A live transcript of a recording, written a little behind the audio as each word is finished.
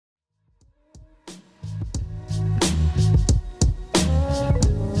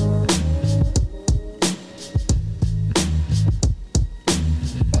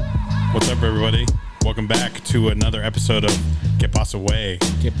to another episode of Que Pasa Way.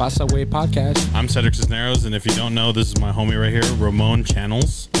 Que Pasa Way podcast. I'm Cedric Cisneros, and if you don't know, this is my homie right here, Ramon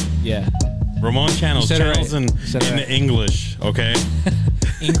Channels. Yeah. Ramon Channels. Channels right. in English, okay?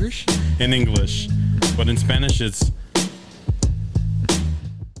 English? In English. But in Spanish, it's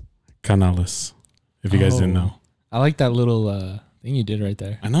Canales, if you guys didn't know. I like that little thing you did right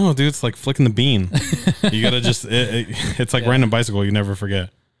there. I know, dude. It's like flicking the bean. You got to just, it's like riding a bicycle. You never forget.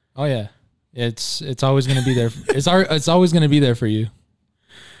 Oh, yeah. It's always going to be there. It's always going to be there for you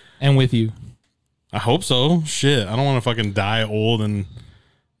and with you. I hope so. Shit. I don't want to fucking die old and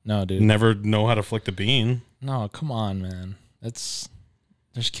no, dude. never know how to flick the bean. No, come on, man. There's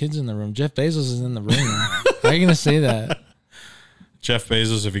kids in the room. Jeff Bezos is in the room. How are you going to say that? Jeff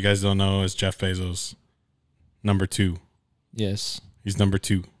Bezos, if you guys don't know, is Jeff Bezos. Number 2. Yes. He's number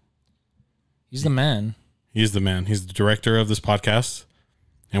 2. He's the man. He's the man. He's the director of this podcast,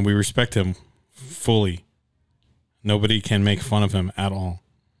 and we respect him fully. Nobody can make fun of him at all.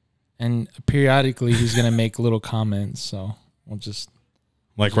 And periodically he's going to make little comments, so we'll just...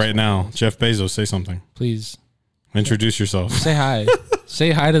 Like right now, Jeff Bezos, say something. Please. Introduce yourself. Say hi.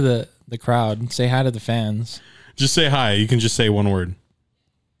 Say hi to the crowd. Say hi to the fans. Just say hi. You can just say one word.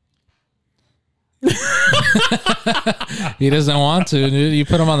 He doesn't want to, dude. You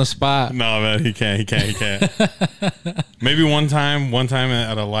put him on the spot. No, man, he can't. Maybe one time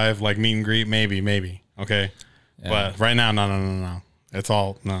at a live like meet and greet, maybe. Okay. Yeah. But right now, no. It's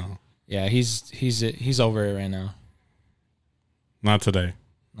all no. Yeah, he's over it right now. Not today.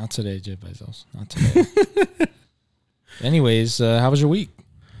 Not today, Jeff Bezos. Not today. Anyways, how was your week?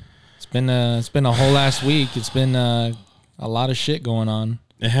 It's been a whole last week. It's been a lot of shit going on.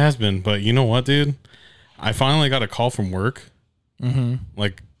 It has been, but you know what, dude? I finally got a call from work,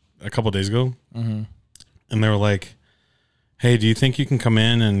 like a couple of days ago, and they were like, "Hey, do you think you can come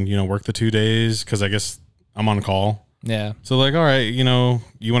in and work the 2 days? Because I guess I'm on call." Yeah. So like, all right, you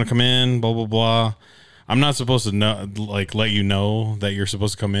want to come in? Blah blah blah. I'm not supposed to know, like, let you know that you're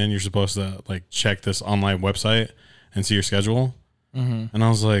supposed to come in. You're supposed to like check this online website and see your schedule. And I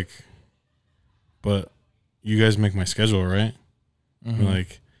was like, but you guys make my schedule, right?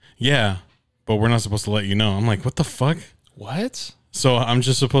 Like, yeah, but we're not supposed to let you know. I'm like, what the fuck? What? So I'm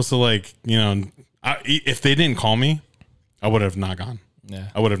just supposed to like, if they didn't call me, I would have not gone. Yeah.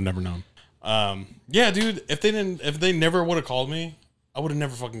 I would have never known. Yeah, dude, if they never would have called me, I would have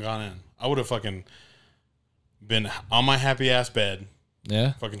never fucking gone in. I would have fucking been on my happy ass bed.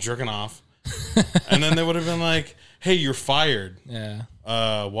 Yeah. Fucking jerking off. And then they would have been like, hey, you're fired. Yeah.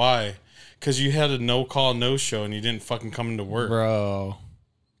 Why? Because you had a no call, no show, and you didn't fucking come into work. Bro,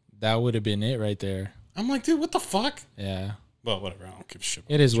 that would have been it right there. I'm like, dude, what the fuck? Yeah. But whatever, I don't give a shit.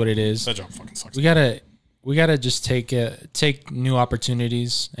 It is what it is. That job fucking sucks. We gotta just take new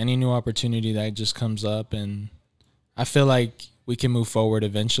opportunities. Any new opportunity that just comes up, and I feel like we can move forward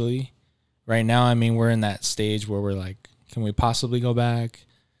eventually. Right now, I mean, we're in that stage where we're like, can we possibly go back?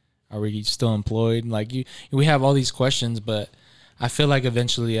 Are we still employed? Like we have all these questions, but I feel like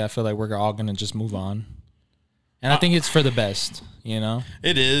eventually, we're all gonna just move on, and I think it's for the best.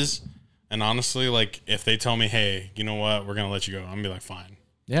 It is, and honestly, like if they tell me, hey, you know what, we're gonna let you go, I'm gonna be like, fine.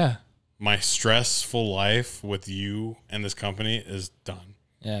 Yeah. My stressful life with you and this company is done.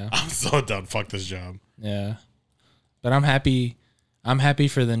 Yeah. I'm so done. Fuck this job. Yeah. But I'm happy. I'm happy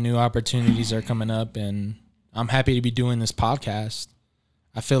for the new opportunities that are coming up, and I'm happy to be doing this podcast.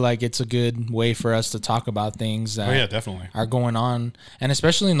 I feel like it's a good way for us to talk about things that definitely are going on, and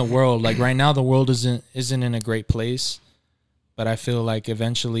especially in the world. Like right now, the world isn't in a great place, but I feel like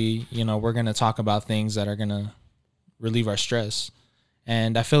eventually, we're gonna talk about things that are gonna relieve our stress.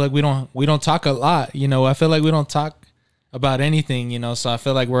 And I feel like we don't talk a lot. I feel like we don't talk about anything. So I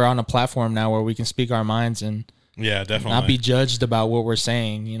feel like we're on a platform now where we can speak our minds and definitely not be judged about what we're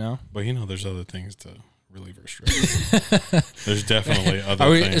saying. But there's other things to relieve our stress. There's definitely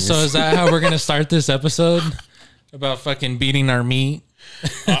other things. So is that how we're gonna start this episode? About fucking beating our meat?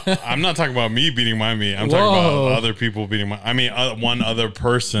 I'm not talking about me beating my meat. I'm talking about other people beating one other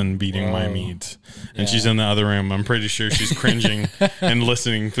person beating my meat. And she's in the other room. I'm pretty sure she's cringing and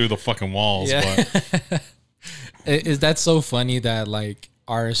listening through the fucking walls. Yeah. But is that so funny that like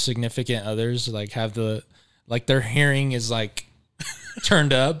our significant others like have their hearing is like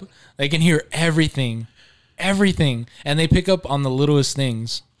turned up. They can hear everything, and they pick up on the littlest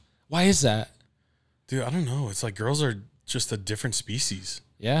things. Why is that? Dude, I don't know. It's like girls are just a different species.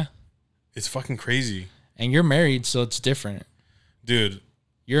 Yeah. It's fucking crazy. And you're married, so it's different. Dude.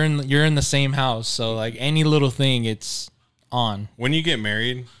 You're in the same house, so like any little thing, it's on. When you get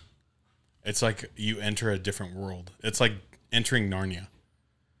married, it's like you enter a different world. It's like entering Narnia.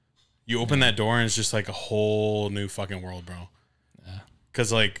 You open that door and it's just like a whole new fucking world, bro. Yeah.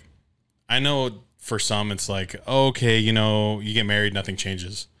 Because like, I know for some it's like, okay, you know, you get married, nothing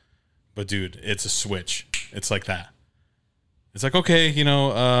changes. But dude, it's a switch. It's like that. It's like, okay, you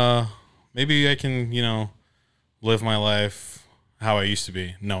know, maybe I can, you know, live my life how I used to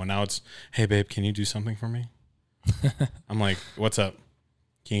be. No, now it's, hey babe, can you do something for me? I'm like, what's up?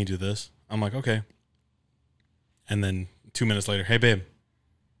 Can you do this? I'm like, okay. And then 2 minutes later, hey babe,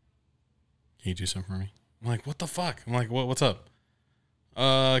 can you do something for me? I'm like, what the fuck? I'm like, what's up?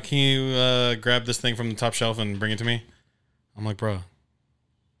 Can you grab this thing from the top shelf and bring it to me? I'm like, bro,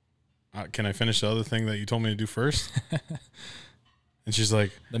 can I finish the other thing that you told me to do first? And she's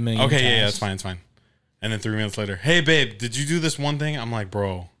like, okay, yeah, it's fine, it's fine. And then 3 minutes later, hey babe, did you do this one thing? I'm like,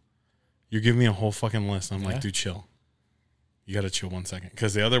 bro, you're giving me a whole fucking list. I'm like, dude, chill. You got to chill 1 second.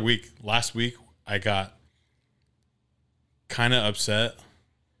 Because last week, I got kind of upset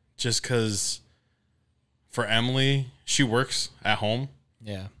just because for Emily, she works at home.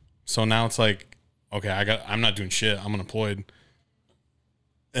 Yeah. So now it's like, okay, I'm not doing shit. I'm unemployed.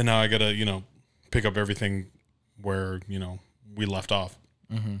 And now I got to, you know, pick up everything where, you know, we left off.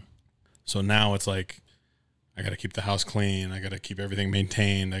 Mm-hmm. So now it's like, I got to keep the house clean. I got to keep everything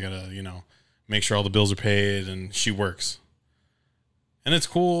maintained. I got to, you know, make sure all the bills are paid, and she works. And it's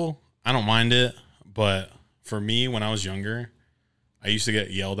cool. I don't mind it. But for me, when I was younger, I used to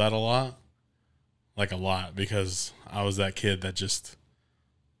get yelled at a lot. Like a lot, because I was that kid that just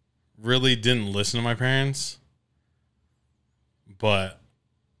really didn't listen to my parents. But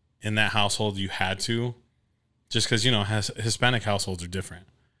in that household, you had to. Just because, you know, Hispanic households are different.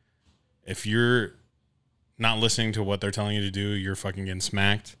 If you're not listening to what they're telling you to do, you're fucking getting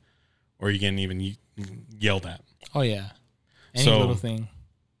smacked, or you're getting even yelled at. Oh, yeah. Any little thing.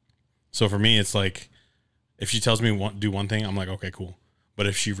 So for me, it's like, if she tells me do one thing, I'm like, okay, cool. But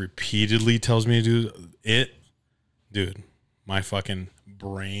if she repeatedly tells me to do it, dude, my fucking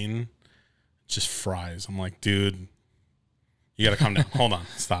brain just fries. I'm like, dude, you got to calm down. Hold on.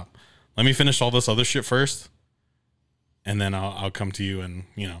 Stop. Let me finish all this other shit first. And then I'll come to you and,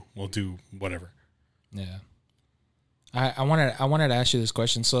 you know, we'll do whatever. Yeah. I wanted to ask you this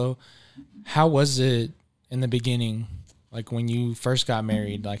question. So how was it in the beginning? Like when you first got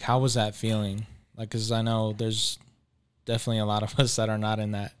married, like how was that feeling? Like, cause I know there's definitely a lot of us that are not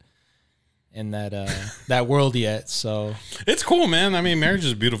in that that world yet. So it's cool, man. I mean, marriage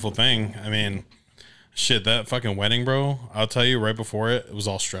is a beautiful thing. I mean, shit, that fucking wedding, bro, I'll tell you right before it was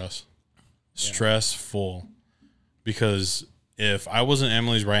all stressful. Because if I wasn't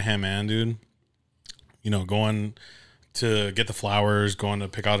Emily's right-hand man, dude, you know, going to get the flowers, going to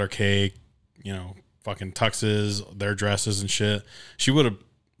pick out her cake, you know, fucking tuxes, their dresses and shit, she would have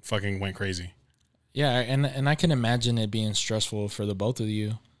fucking went crazy. Yeah, and I can imagine it being stressful for the both of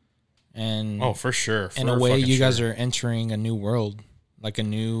you. And oh, for sure. In a way, you guys are entering a new world, like a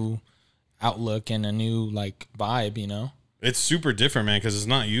new outlook and a new like vibe, you know? It's super different, man, because it's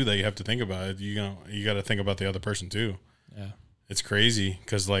not you that you have to think about it. You know, you got to think about the other person too. Yeah, it's crazy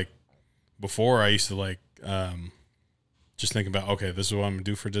because like before I used to like just think about, okay, this is what I'm gonna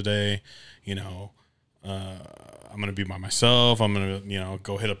do for today. You know, I'm gonna be by myself. I'm gonna, you know,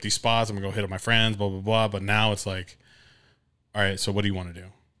 go hit up these spots. I'm gonna go hit up my friends. Blah blah blah. But now it's like, all right, so what do you want to do?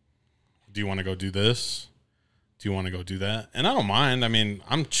 Do you want to go do this? Do you want to go do that? And I don't mind. I mean,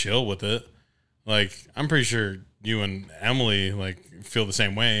 I'm chill with it. Like, I'm pretty sure you and Emily like feel the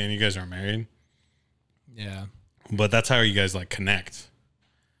same way, and you guys aren't married. Yeah. But that's how you guys like connect.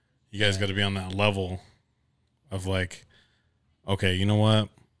 You guys got to be on that level of like, okay, you know what?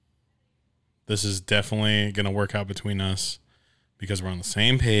 This is definitely going to work out between us because we're on the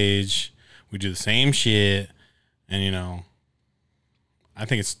same page. We do the same shit. And, you know, I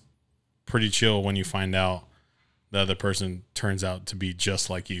think it's pretty chill when you find out the other person turns out to be just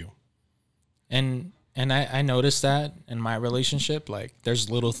like you. And I noticed that in my relationship, like there's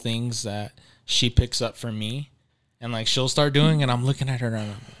little things that she picks up from me and like she'll start doing, and I'm looking at her and I'm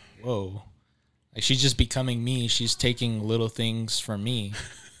like, whoa, like she's just becoming me. She's taking little things from me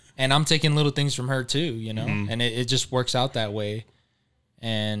and I'm taking little things from her too, you know, and it just works out that way.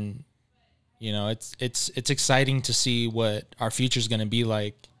 And, you know, it's exciting to see what our future is going to be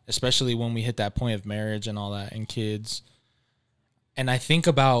like, especially when we hit that point of marriage and all that and kids. And I think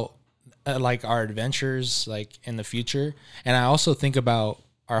about like our adventures like in the future, and I also think about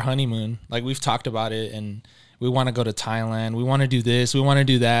our honeymoon. Like we've talked about it, and we want to go to Thailand, we want to do this, we want to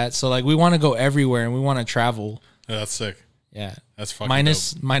do that, so like we want to go everywhere and we want to travel. Yeah, that's sick. Yeah, that's fucking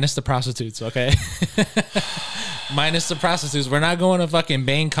minus the prostitutes, okay? Minus the prostitutes. We're not going to fucking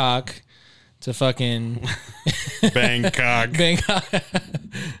Bangkok to fucking Bangkok.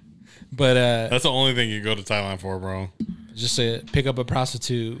 But that's the only thing you go to Thailand for, bro. Just to pick up a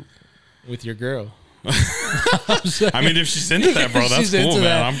prostitute with your girl. I mean, if she's into that, bro, that's cool,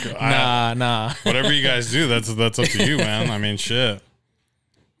 man. Nah. Whatever you guys do, that's up to you, man. I mean, shit.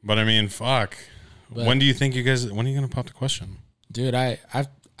 But I mean, fuck. But when do you think when are you gonna pop the question? Dude,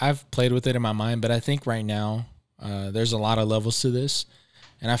 I've played with it in my mind, but I think right now there's a lot of levels to this.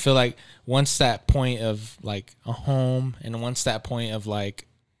 And I feel like once that point of like a home and once that point of like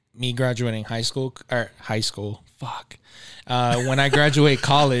me graduating high school, when I graduate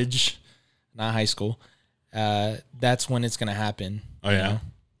college, not high school, that's when it's going to happen. Oh, yeah. Know?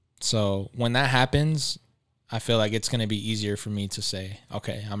 So when that happens, I feel like it's going to be easier for me to say,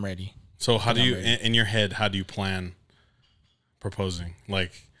 okay, I'm ready. So how do you, in your head, how do you plan proposing?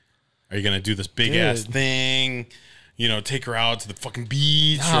 Like, are you going to do this big ass thing? You know, take her out to the fucking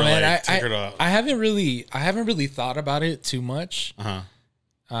beach, or man, like take her to. I haven't really thought about it too much.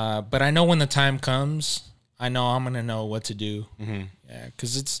 But I know when the time comes, I know I'm gonna know what to do. Mm-hmm. Yeah,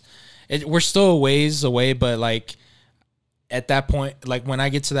 because we're still a ways away, but like at that point, like when I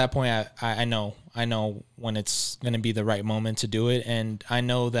get to that point, I know when it's gonna be the right moment to do it, and I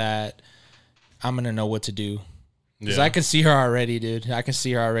know that I'm gonna know what to do. Because I can see her already, dude. I can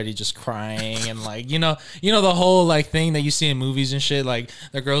see her already just crying and like, you know the whole like thing that you see in movies and shit, like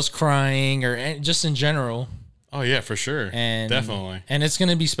the girl's crying or just in general. Oh yeah, for sure. And definitely. And it's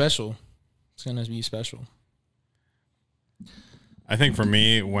gonna be special. It's gonna be special. I think for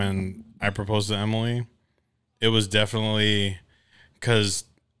me, when I proposed to Emily, it was definitely because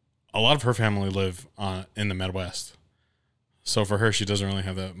a lot of her family live in the Midwest. So for her, she doesn't really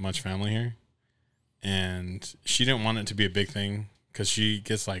have that much family here. And she didn't want it to be a big thing because she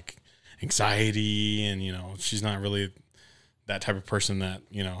gets like anxiety and, you know, she's not really that type of person that,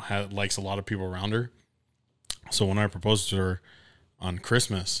 you know, likes a lot of people around her. So when I proposed to her on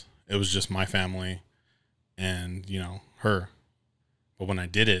Christmas, it was just my family and, you know, her. But when I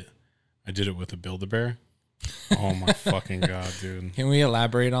did it with a Build-A-Bear. Oh my fucking God, dude. Can we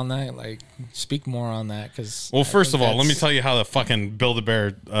elaborate on that? Like, speak more on that. Well, first of all, let me tell you how the fucking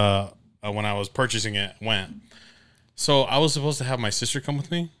Build-A-Bear, when I was purchasing it, went. So I was supposed to have my sister come with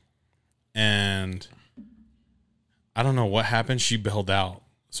me, and I don't know what happened. She bailed out,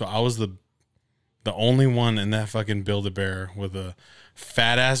 so I was the only one in that fucking Build-A-Bear with a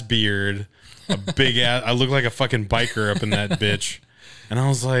fat ass beard, a big ass. I look like a fucking biker up in that bitch, and I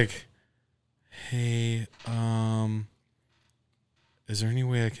was like, "Hey, is there any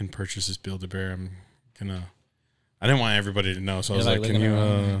way I can purchase this Build-A-Bear? I didn't want everybody to know, so I was like, can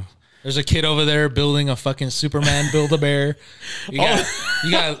you?" There's a kid over there building a fucking Superman Build-A-Bear. You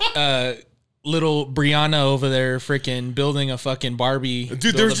got little Brianna over there freaking building a fucking Barbie.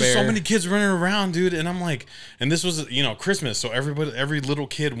 Dude, there's just so many kids running around, dude. And I'm like, and this was, you know, Christmas. So every little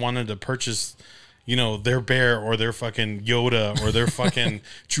kid wanted to purchase, you know, their bear or their fucking Yoda or their fucking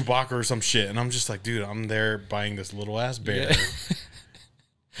Chewbacca or some shit. And I'm just like, dude, I'm there buying this little ass bear. Yeah.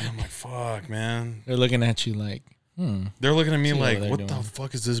 And I'm like, fuck, man. They're looking at you like, They're looking at me like, what the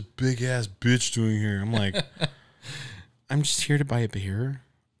fuck is this big ass bitch doing here? I'm like, I'm just here to buy a beer.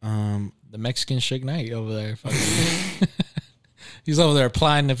 The Mexican Suge Knight over there. He's over there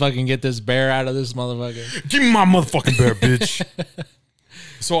applying to fucking get this bear out of this motherfucker. Give me my motherfucking bear, bitch.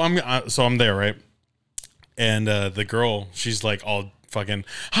 So I'm there, right? And the girl, she's like all fucking,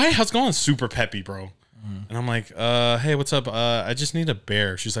 hi, how's it going? Super peppy, bro. And I'm like, hey, what's up? I just need a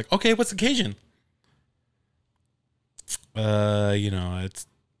bear. She's like, okay, what's the occasion? You know,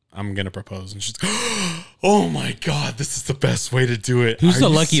 I'm gonna propose. And she's like, oh my God, this is the best way to do it. Who's the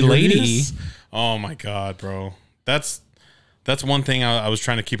lucky lady? Oh my God, bro. That's one thing I was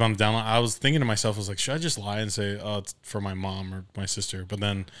trying to keep on the down low. I was thinking to myself, I was like, should I just lie and say, oh, it's for my mom or my sister? But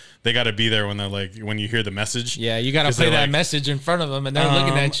then they got to be there when they're like, when you hear the message. Yeah, you got to play that message in front of them and they're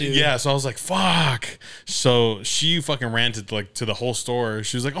looking at you. Yeah, so I was like, fuck. So she fucking ranted like to the whole store.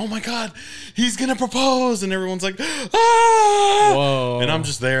 She was like, oh my God, he's going to propose. And everyone's like, ah. Whoa. And I'm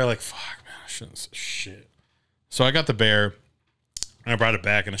just there like, fuck, man, I shouldn't say shit. So I got the bear and I brought it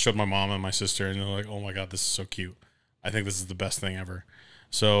back and I showed my mom and my sister and they're like, oh my God, this is so cute. I think this is the best thing ever.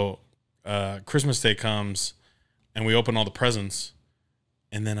 So Christmas Day comes and we open all the presents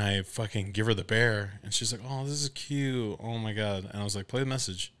and then I fucking give her the bear and she's like, oh, this is cute. Oh my God. And I was like, play the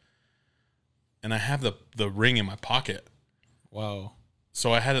message. And I have the ring in my pocket. Wow.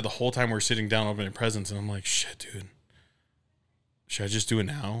 So I had it the whole time we were sitting down opening presents and I'm like, shit, dude. Should I just do it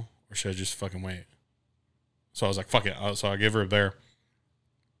now or should I just fucking wait? So I was like, fuck it. So I give her a bear.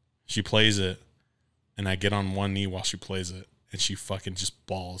 She plays it. And I get on one knee while she plays it. And she fucking just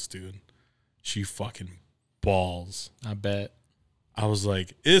balls, dude. She fucking balls. I bet. I was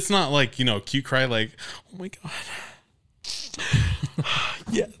like, it's not like, you know, cute cry, like, oh my God.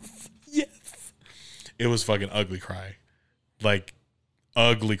 Yes. Yes. It was fucking ugly cry. Like,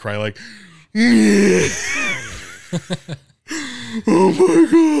 ugly cry. Like, oh my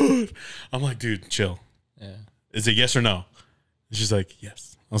God. I'm like, dude, chill. Yeah. Is it yes or no? And she's like,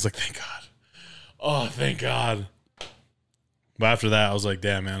 yes. I was like, thank God. Oh, thank God. But after that, I was like,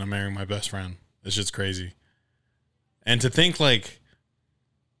 damn, man, I'm marrying my best friend. This shit's crazy. And to think, like,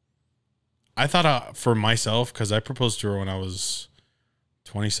 I thought for myself, because I proposed to her when I was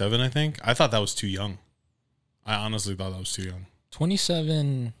 27, I think. I thought that was too young. I honestly thought that was too young.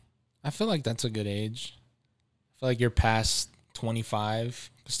 27, I feel like that's a good age. I feel like you're past 25.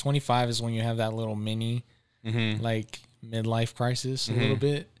 Because 25 is when you have that little mini, like, midlife crisis a little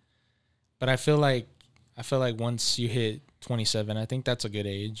bit. But I feel like once you hit 27, I think that's a good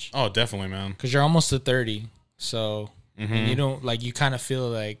age. Oh, definitely, man. Because you're almost to 30. So, and you don't, like, you kind of feel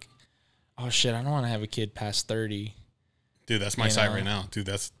like, oh, shit, I don't want to have a kid past 30. Dude, that's my side right now. Dude,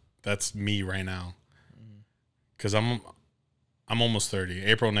 that's me right now. Because I'm almost 30.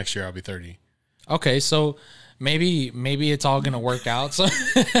 April next year, I'll be 30. Okay, so maybe it's all gonna work out. So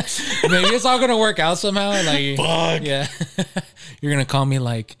maybe it's all gonna work out somehow. Like, fuck yeah, you're gonna call me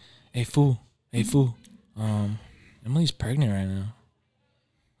like, hey fool, Emily's pregnant right now.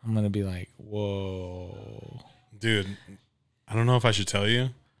 I'm gonna be like, whoa, dude. I don't know if I should tell you.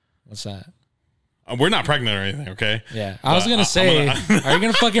 What's that? We're not pregnant or anything, okay? Yeah, I was gonna say, are you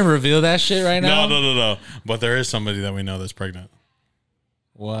gonna fucking reveal that shit right now? No. But there is somebody that we know that's pregnant.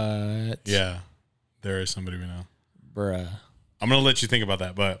 What? Yeah, there is somebody we know. Bruh. I'm gonna let you think about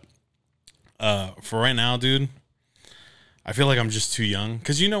that, but for right now, dude, I feel like I'm just too young.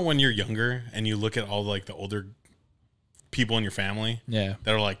 Because you know when you're younger and you look at all like the older people in your family, yeah,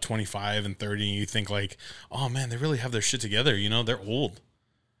 that are like 25 and 30, and you think like, oh man, they really have their shit together. You know, they're old,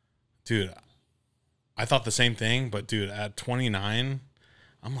 dude. I thought the same thing, but dude, at 29,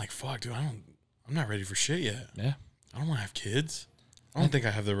 I'm like, fuck, dude, I'm not ready for shit yet. Yeah, I don't want to have kids. I don't think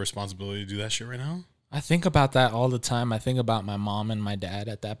I have the responsibility to do that shit right now. I think about that all the time. I think about my mom and my dad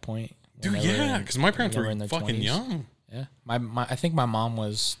at that point. Dude, yeah, because my parents were fucking 20s. Young. Yeah, I think my mom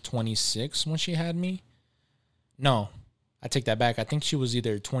was 26 when she had me. No, I take that back. I think she was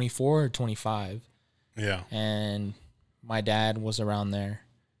either 24 or 25. Yeah, and my dad was around there,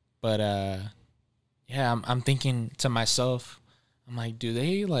 but yeah, I'm thinking to myself, I'm like, do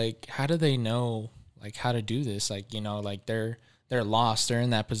they like? How do they know like how to do this? Like, you know, like they're lost. They're in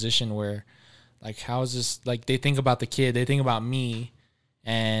that position where, like, how is this? Like, they think about the kid. They think about me,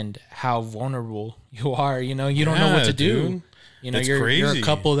 and how vulnerable you are. You know, you don't know what to do. Dude. You know, it's you're crazy. You're a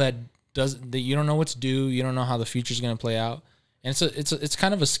couple that you don't know what to do. You don't know how the future's gonna play out, and it's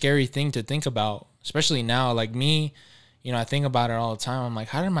kind of a scary thing to think about, especially now. Like me, you know, I think about it all the time. I'm like,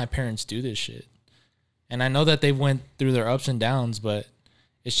 how did my parents do this shit? And I know that they went through their ups and downs, but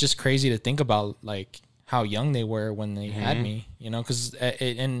it's just crazy to think about like how young they were when they had me, you know, because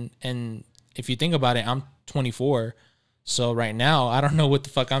and if you think about it, I'm 24. So right now, I don't know what the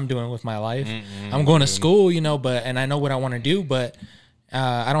fuck I'm doing with my life. I'm going to school, you know, and I know what I want to do, but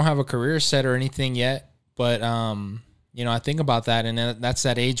I don't have a career set or anything yet. But, you know, I think about that, and that's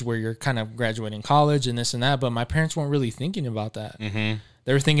that age where you're kind of graduating college and this and that. But my parents weren't really thinking about that.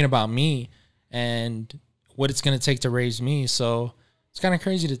 They were thinking about me and what it's going to take to raise me. So it's kind of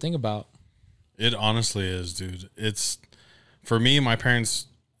crazy to think about. It honestly is, dude. It's, for me, my parents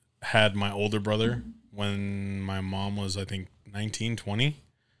had my older brother when my mom was, I think, 19, 20.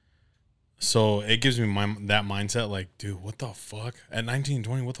 So it gives me that mindset, like, dude, what the fuck? At 19,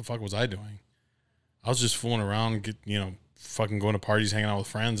 20, what the fuck was I doing? I was just fooling around, fucking going to parties, hanging out with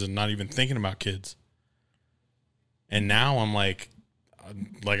friends, and not even thinking about kids. And now I'm like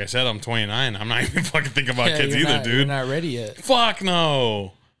I said, I'm 29. I'm not even fucking thinking about kids either, dude. You're not ready yet. Fuck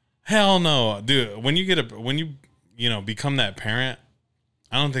no. Hell no. Dude, when you become that parent,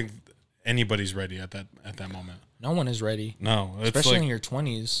 I don't think anybody's ready at that moment. No one is ready. No. Especially in your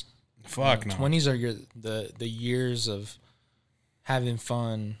 20s. Fuck no. 20s are the years of having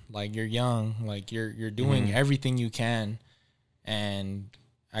fun. Like, you're young. Like, you're doing everything you can. And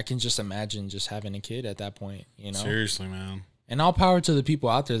I can just imagine just having a kid at that point, you know? Seriously, man. And all power to the people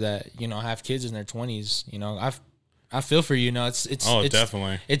out there that, you know, have kids in their 20s. You know, I feel for you. You know, it's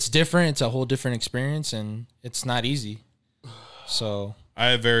definitely. It's different. It's a whole different experience, and it's not easy. So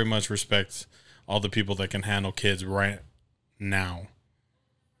I very much respect all the people that can handle kids right now,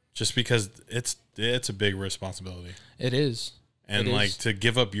 just because it's a big responsibility. It is. And to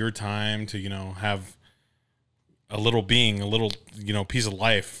give up your time to, have a little piece of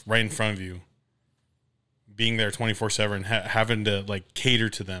life right in front of you, being there 24/7, having to like cater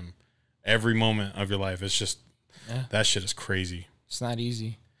to them every moment of your life. It's just that shit is crazy. It's not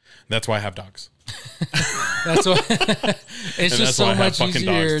easy. That's why I have dogs. That's why it's just so much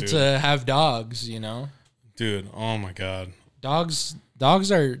easier to have dogs, you know? Dude, oh my God. Dogs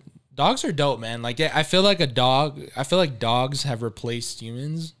are dope, man. Like I feel like dogs have replaced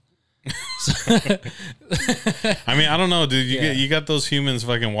humans. I mean, I don't know, dude. You got those humans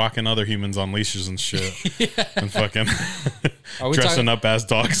fucking walking other humans on leashes and shit, and fucking dressing up as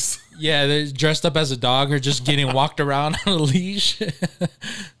dogs. Yeah, they're dressed up as a dog or just getting walked around on a leash.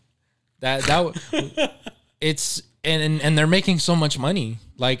 It's and they're making so much money,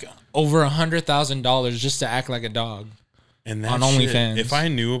 like over $100,000 just to act like a dog. And that on OnlyFans. If I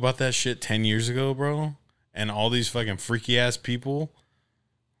knew about that shit 10 years ago, bro, and all these fucking freaky ass people,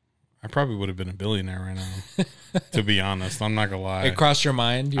 I probably would have been a billionaire right now. To be honest, I'm not gonna lie. It crossed your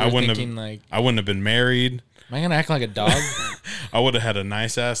mind. I wouldn't have been married. Am I gonna act like a dog? I would have had a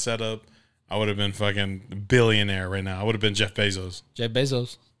nice ass setup. I would have been fucking billionaire right now. I would have been Jeff Bezos.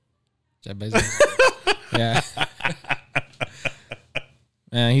 Yeah.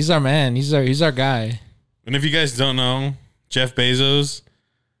 Man, he's our man. He's our guy. And if you guys don't know, Jeff Bezos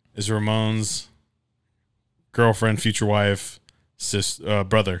is Ramon's girlfriend, future wife,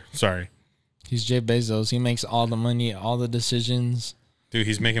 brother. Sorry. He's Jeff Bezos. He makes all the money, all the decisions. Dude,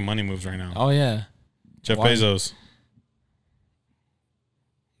 he's making money moves right now. Oh, yeah. Jeff Bezos.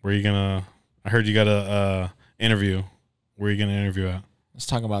 Where are you gonna... I heard you got a interview. Where are you gonna interview at? Let's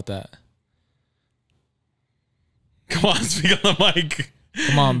talk about that. Come on, speak on the mic.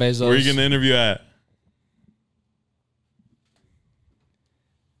 Come on, Bezos. Where are you gonna interview at?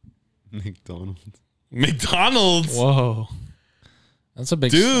 McDonald's. Whoa. That's a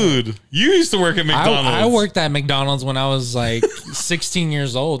big dude. You used to work at McDonald's. I worked at McDonald's when I was like 16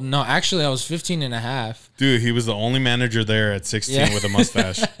 years old. No, actually I was 15 and a half. Dude, he was the only manager there at 16 with a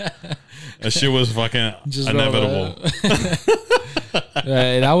mustache. That shit was fucking just inevitable.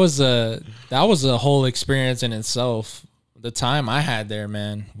 That was a whole experience in itself. The time I had there,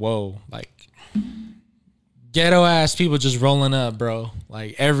 man. Whoa, like ghetto ass people just rolling up, bro.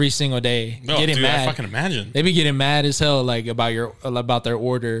 Like every single day, getting mad. I fucking imagine they be getting mad as hell, like about their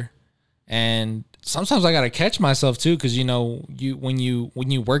order, and sometimes I gotta catch myself too, because you know when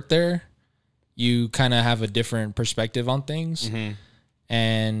you work there, you kind of have a different perspective on things,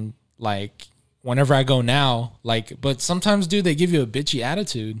 and like whenever I go now, like, but sometimes, dude, they give you a bitchy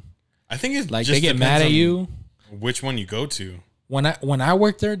attitude. I think it's like they get mad at you. Which one you go to? When I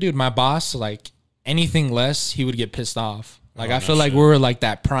worked there, dude, my boss, like anything less, he would get pissed off. Like I feel like we were like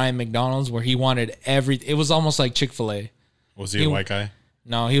that prime McDonald's where he wanted it was almost like Chick-fil-A. Was he a white guy?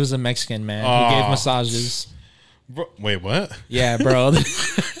 No, he was a Mexican man. He gave massages. Bro, wait, what? Yeah, bro.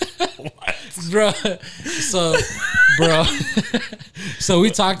 Bro. So we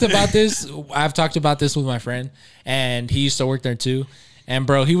talked about this. I've talked about this with my friend, and he used to work there too. And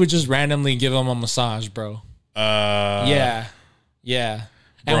bro, he would just randomly give him a massage, bro. Yeah.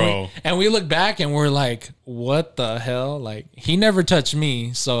 And we look back and we're like, what the hell? Like, he never touched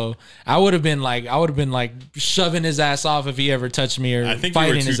me. So I would have been like shoving his ass off if he ever touched me, or I think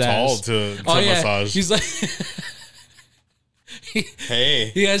fighting you were too tall to massage. He's like, hey,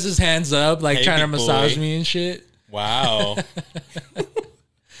 he has his hands up, like trying to massage me and shit. Wow.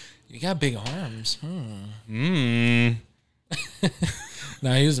 You got big arms.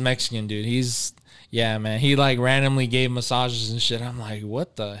 No, he was Mexican, dude. Yeah, man. He like randomly gave massages and shit. I'm like,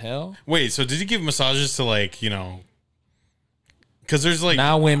 what the hell? Wait, so did he give massages to like, you know, because there's like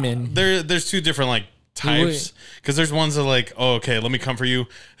now women. There's two different like types. Because there's ones that are like, oh, okay, let me come for you.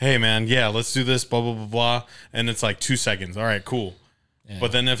 Hey, man, yeah, let's do this. Blah blah blah blah. And it's like 2 seconds. All right, cool. Yeah.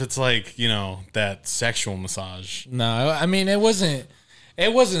 But then if it's like, you know, that sexual massage. No, I mean it wasn't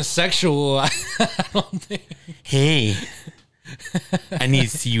sexual. I don't think. Hey. I need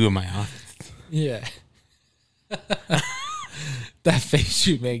to see you in my office. Yeah. That face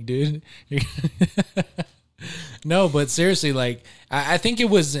you make, dude. No, but seriously, like, I think it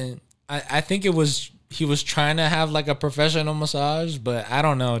wasn't. I think it was. He was trying to have like a professional massage, but I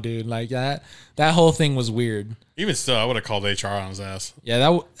don't know, dude. Like that whole thing was weird. Even still, I would have called HR on his ass.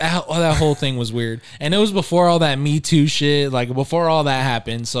 Yeah, that whole thing was weird, and it was before all that Me Too shit. Like before all that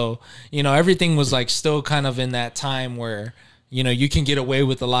happened, so you know everything was like still kind of in that time where, you know, you can get away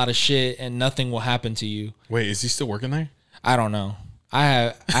with a lot of shit and nothing will happen to you. Wait, is he still working there? I don't know.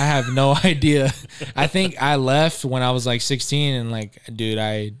 I have no idea. I think I left when I was like 16, and like, dude,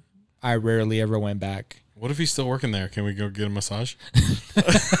 I rarely ever went back. What if he's still working there? Can we go get a massage?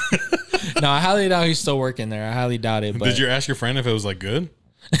 No, I highly doubt he's still working there. I highly doubt it. But did you ask your friend if it was like good?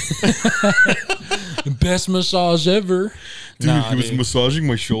 Best massage ever. Dude, he was massaging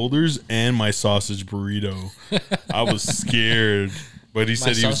my shoulders and my sausage burrito. I was scared, but he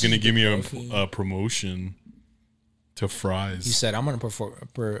said he was going to give me a promotion to fries. He said, I'm going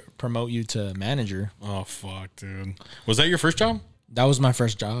to promote you to manager. Oh, fuck, dude. Was that your first job? That was my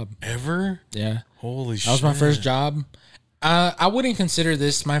first job. Ever? Yeah. Holy shit. That was my first job. I wouldn't consider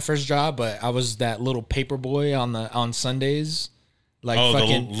this my first job, but I was that little paper boy on Sundays. Like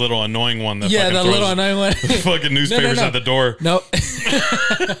the little annoying one. The little annoying one. Fucking newspapers at the door. No,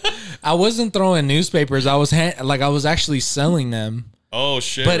 I wasn't throwing newspapers. I was I was actually selling them. Oh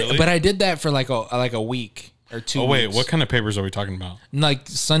shit! But I did that for like a week or 2 weeks. Oh wait, what kind of papers are we talking about? Like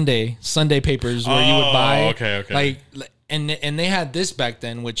Sunday papers where you would buy. Okay. Like and they had this back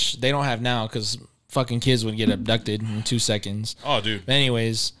then, which they don't have now because fucking kids would get abducted in 2 seconds. Oh, dude. But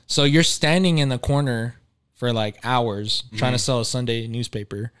anyways, so you're standing in the corner for like hours trying to sell a Sunday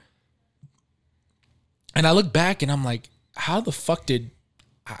newspaper. And I look back and I'm like, how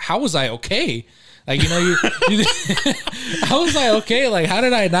was I okay? Like, how was I okay? Like, how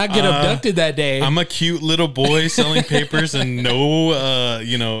did I not get abducted that day? I'm a cute little boy selling papers and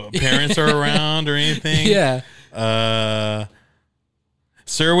no, parents are around or anything. Yeah.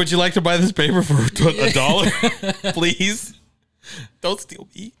 Sir, would you like to buy this paper for $1? Please. Don't steal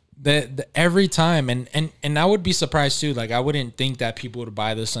me. Every time, and I would be surprised too. Like, I wouldn't think that people would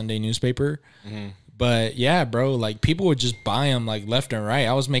buy the Sunday newspaper. Mm-hmm. But yeah, bro, like people would just buy them like left and right.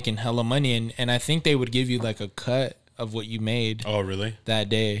 I was making hella money, and I think they would give you like a cut of what you made. Oh, really? That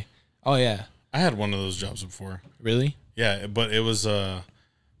day. Oh, yeah. I had one of those jobs before. Really? Yeah, but it was so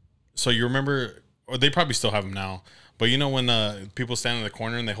you remember, or they probably still have them now. But you know when people stand in the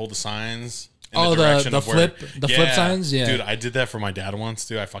corner and they hold the signs in the direction of flip signs? Yeah. Dude, I did that for my dad once,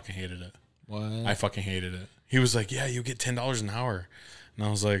 dude. I fucking hated it. What? I fucking hated it. He was like, yeah, you get $10 an hour. And I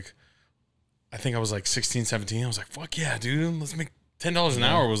was like, I think I was like 16, 17. I was like, fuck yeah, dude. Let's make $10 an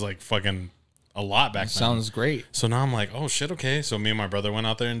hour was like fucking a lot back then. Sounds great. So now I'm like, oh shit, okay. So me and my brother went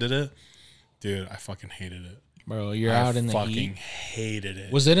out there and did it. Dude, I fucking hated it. Bro, you're out in the heat. I fucking hated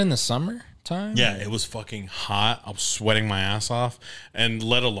it. Was it in the summer time? Yeah, it was fucking hot. I was sweating my ass off. And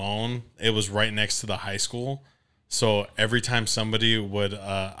let alone, it was right next to the high school. So every time somebody would,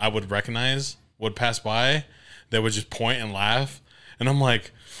 I would recognize, would pass by, they would just point and laugh. And I'm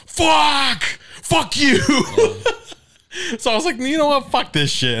like, fuck you. Yeah. So I was like, you know what? Fuck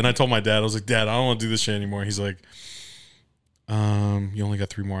this shit. And I told my dad, I was like, Dad, I don't want to do this shit anymore. He's like, you only got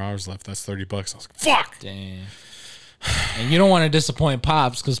 3 more hours left. That's $30. I was like, fuck. Damn. And you don't want to disappoint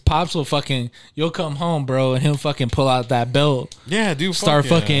Pops because Pops will you'll come home, bro, and he'll fucking pull out that belt. Yeah, dude. Start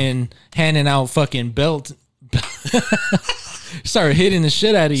fucking handing out fucking belt. Start hitting the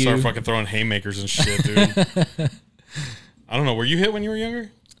shit out of you. Start fucking throwing haymakers and shit, dude. I don't know. Were you hit when you were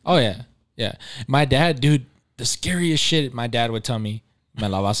younger? Oh, yeah. Yeah. My dad, dude, the scariest shit my dad would tell me, me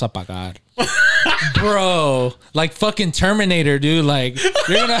la vas a pagar. Bro, like fucking Terminator, dude. Like,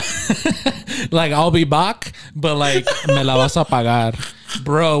 you're gonna, like, I'll be back, but like, me la vas a pagar.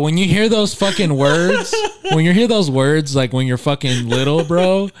 Bro, when you hear those fucking words, like when you're fucking little,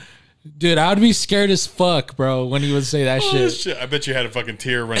 bro, dude, I would be scared as fuck, bro, when he would say that shit. I bet you had a fucking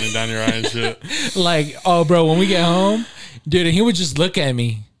tear running down your eye and shit. Like, oh, bro, when we get home, dude, and he would just look at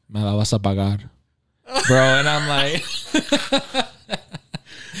me, me la vas a pagar. Bro, and I'm like...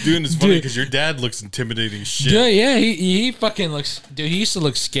 Dude, and it's funny because your dad looks intimidating as shit. Dude, yeah, he fucking looks... Dude, he used to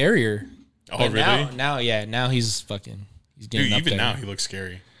look scarier. Oh, but really? Now he's fucking... He's getting dude, up even there. now he looks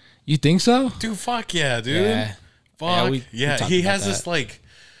scary. You think so? Dude, fuck yeah, dude. Yeah. Fuck. Yeah, he has this, like...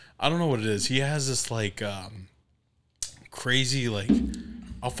 I don't know what it is. He has this, like, crazy, like,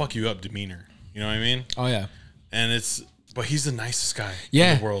 I'll fuck you up demeanor. You know what I mean? Oh, yeah. And it's... But he's the nicest guy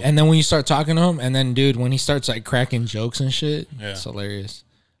in the world. And then when you start talking to him, and then, dude, when he starts, like, cracking jokes and shit, yeah. It's hilarious.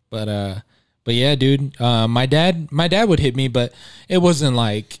 But yeah, dude, my dad would hit me, but it wasn't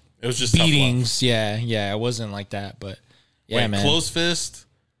like it was just beatings. Yeah, it wasn't like that. But yeah, wait, man. Closed fist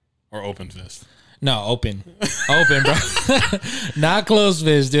or open fist? No, open, bro. Not closed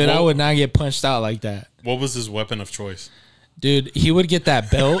fist, dude. I would not get punched out like that. What was his weapon of choice? Dude, he would get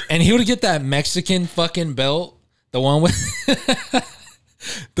that belt, and he would get that Mexican fucking belt, the one with.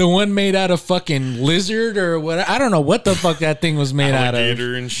 The one made out of fucking lizard or what? I don't know what the fuck that thing was made out of.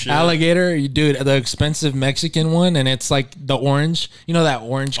 Alligator and shit. Alligator, dude, the expensive Mexican one, and it's like the orange. You know that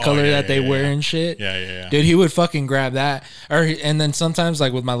orange color that they wear and shit? Yeah. Dude, he would fucking grab that. And then sometimes,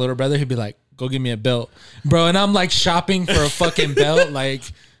 like with my little brother, he'd be like, go give me a belt. Bro, and I'm like shopping for a fucking belt. Like,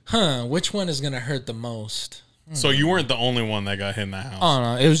 which one is going to hurt the most? So you weren't the only one that got hit in the house? Oh,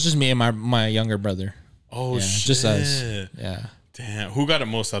 no. It was just me and my younger brother. Oh, yeah, shit. Just us. Yeah. Damn. Who got it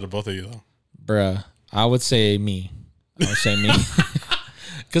most out of both of you, though? Bruh, I would say me.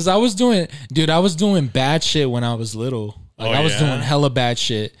 Because I was doing bad shit when I was little. Like, I was doing hella bad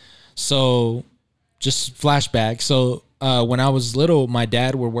shit. So, just flashback. So, when I was little, my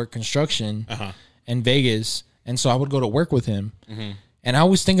dad would work construction in Vegas. And so I would go to work with him. And I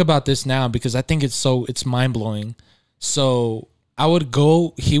always think about this now because I think it's mind blowing. So I would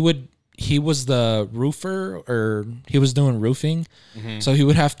go, he was the roofer, or he was doing roofing. So he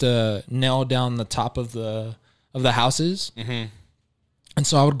would have to nail down the top of the houses. And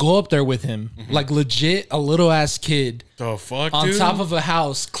so I would go up there with him, like legit a little ass kid. The fuck, on dude? top of a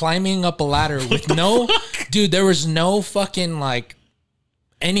house, climbing up a ladder with no, dude, there was no fucking like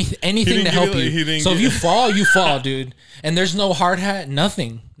anything to help you. So if you fall, dude. And there's no hard hat,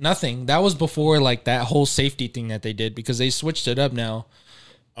 nothing. That was before like that whole safety thing that they did, because they switched it up now.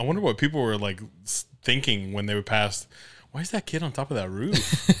 I wonder what people were like thinking when they would pass. Why is that kid on top of that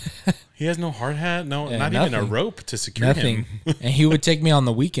roof? He has no hard hat, not even a rope to secure him. And he would take me on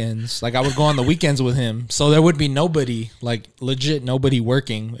the weekends. Like, I would go on the weekends with him. So there would be nobody, like legit nobody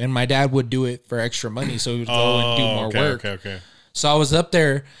working. And my dad would do it for extra money. So he would go and do more work. Okay. So I was up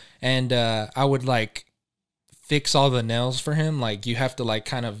there, and I would like fix all the nails for him. Like, you have to like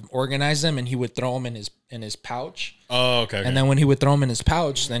kind of organize them, and he would throw them in his pouch. Oh, okay. And then when he would throw them in his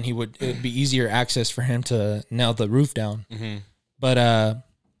pouch, then it would be easier access for him to nail the roof down. But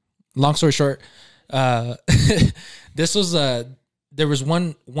long story short, this was there was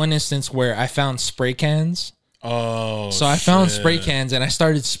one instance where I found spray cans. Oh, so I found spray cans, and I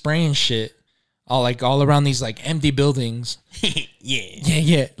started spraying shit all around these like empty buildings.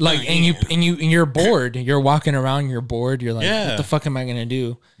 Yeah. Like, and you're bored. You're walking around, you're bored. You're like, what the fuck am I gonna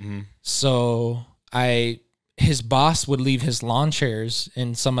do? So his boss would leave his lawn chairs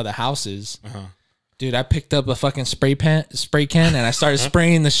in some of the houses. Dude, I picked up a fucking spray can and I started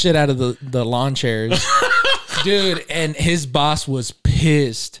spraying the shit out of the lawn chairs. Dude, and his boss was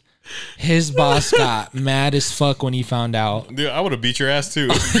pissed. His boss got mad as fuck when he found out. Dude, I would have beat your ass too.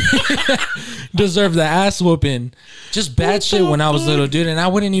 Deserve the ass whooping. Just bad shit when I was little, dude. And I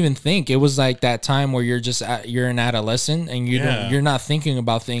wouldn't even think. It was like that time where you're an adolescent and you're not thinking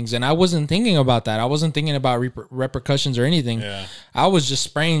about things. And I wasn't thinking about that. I wasn't thinking about repercussions or anything. I was just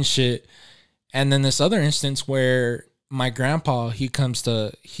spraying shit. And then this other instance where my grandpa,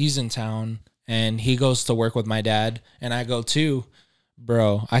 he's in town and he goes to work with my dad, and I go too.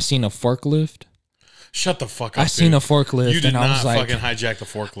 Bro, I seen a forklift. Shut the fuck up. I seen a forklift. You did and I not was like, fucking hijack the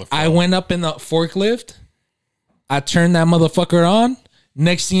forklift. Bro. I went up in the forklift. I turned that motherfucker on.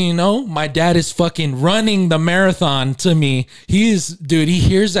 Next thing you know, my dad is fucking running the marathon to me. He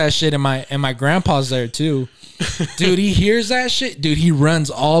hears that shit, and my grandpa's there too. Dude, he hears that shit. Dude, he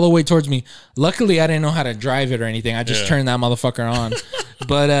runs all the way towards me. Luckily, I didn't know how to drive it or anything. I just turned that motherfucker on.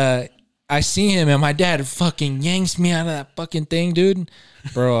 But I see him, and my dad fucking yanks me out of that fucking thing, dude.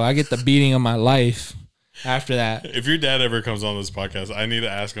 Bro, I get the beating of my life after that. If your dad ever comes on this podcast, I need to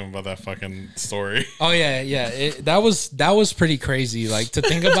ask him about that fucking story. Oh, yeah. That was pretty crazy, like, to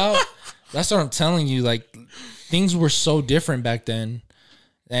think about. That's what I'm telling you. Like, things were so different back then,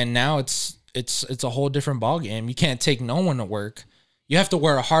 and now it's a whole different ballgame. You can't take no one to work. You have to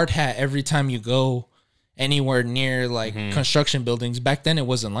wear a hard hat every time you go anywhere near, like, construction buildings. Back then, it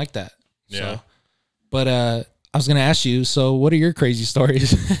wasn't like that. Yeah. So, but I was gonna ask you. So, what are your crazy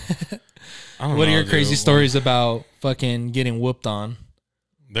stories? What are your crazy stories about fucking getting whooped on?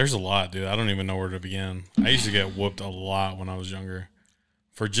 There's a lot, dude. I don't even know where to begin. I used to get whooped a lot when I was younger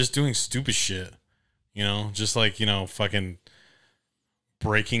for just doing stupid shit. You know, just like, fucking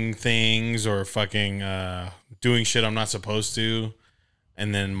breaking things or fucking doing shit I'm not supposed to.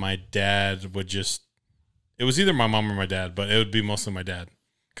 And then my dad would it was either my mom or my dad, but it would be mostly my dad.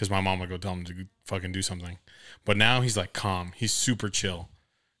 Because my mom would go tell him to fucking do something. But now he's like calm. He's super chill.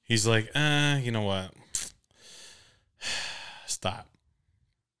 He's like, you know what? Stop.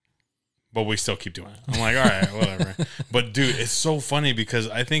 But we still keep doing it. I'm like, all right, whatever. But dude, it's so funny because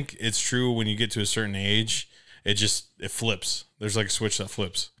I think it's true when you get to a certain age, it flips. There's like a switch that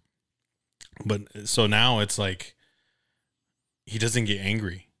flips. But so now it's like, he doesn't get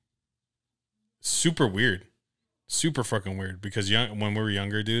angry. Super weird. Super fucking weird because when we were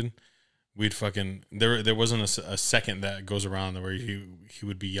younger, dude, we'd fucking there wasn't a second that goes around where he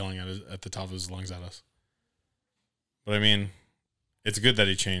would be yelling at the top of his lungs at us. But I mean, it's good that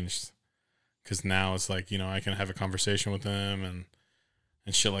he changed because now it's like, I can have a conversation with him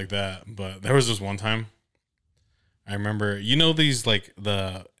and shit like that. But there was this one time I remember, these like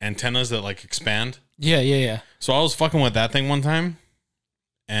the antennas that like expand. Yeah. So I was fucking with that thing one time,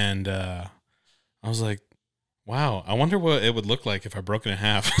 and I was like, Wow, I wonder what it would look like if I broke it in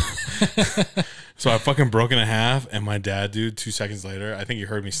half. So I fucking broke it in half, and my dad, dude, 2 seconds later, I think he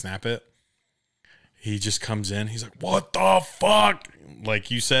heard me snap it. He just comes in. He's like, "What the fuck?"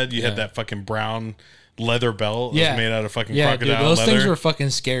 Like you said, you had that fucking brown leather belt. It was made out of fucking crocodile dude, those leather. things were fucking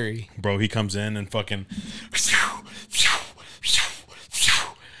scary. Bro, he comes in and fucking...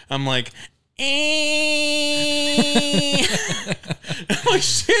 I'm like... I'm like,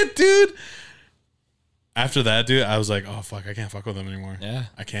 shit, dude. After that, dude, I was like, oh, fuck, I can't fuck with him anymore. Yeah.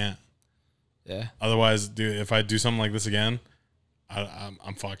 I can't. Yeah. Otherwise, dude, if I do something like this again,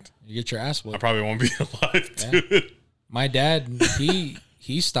 I'm fucked. You get your ass whooped. I probably won't be alive, dude. My dad,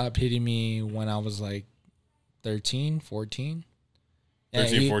 he stopped hitting me when I was like 13, 14.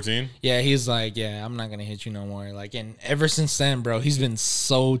 13, 14? Yeah, he's like, yeah, I'm not going to hit you no more. Like, and ever since then, bro, he's been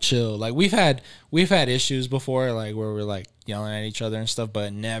so chill. Like, we've had issues before, like, where we're, like, yelling at each other and stuff,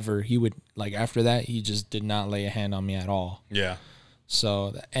 but never, he would, like, after that, he just did not lay a hand on me at all. Yeah.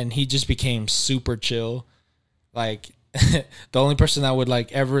 So, and he just became super chill. Like, the only person that would,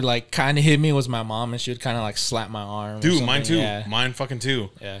 like, ever, like, kind of hit me was my mom, and she would kind of, like, slap my arm. Dude, mine too. Yeah. Mine fucking too.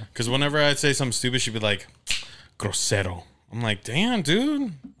 Yeah. Because whenever I'd say something stupid, she'd be like, grosero. I'm like, damn,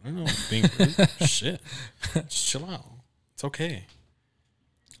 dude. I don't know. Being rude. Shit. Just chill out. It's okay.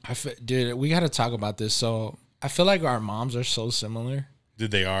 Dude, we got to talk about this. So I feel like our moms are so similar.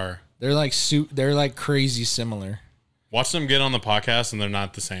 Dude, they are. They're like crazy similar. Watch them get on the podcast and they're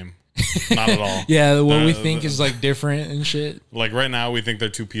not the same. Not at all. Yeah, what we think is like different and shit. Like right now, we think they're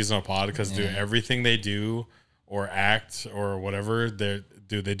two peas in a pod because dude, everything they do or act or whatever, they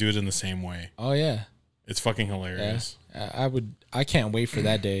do it in the same way. Oh yeah. It's fucking hilarious. Yeah. I can't wait for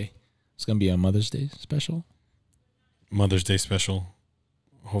that day. It's gonna be a Mother's Day special. Mother's Day special.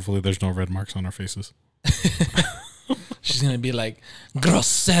 Hopefully there's no red marks on our faces. She's gonna be like,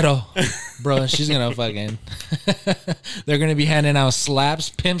 grosero. Bro, she's gonna fucking they're gonna be handing out slaps,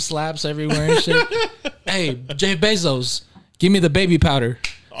 pimp slaps everywhere and shit. Hey, Jeff Bezos, give me the baby powder.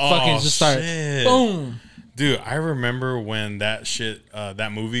 Fucking just start. Shit. Boom. Dude, I remember when that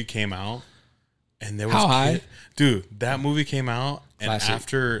that movie came out. And there was How high? Dude, that movie came out, and Classic.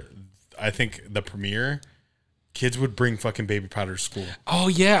 after I think the premiere, kids would bring fucking baby powder to school. Oh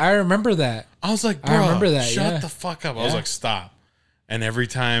yeah, I remember that. I was like, bro, I remember that. Shut the fuck up. I was like, stop. And every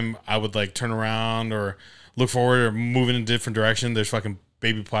time I would like turn around or look forward or move in a different direction, there's fucking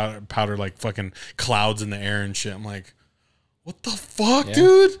baby powder like fucking clouds in the air and shit. I'm like, what the fuck,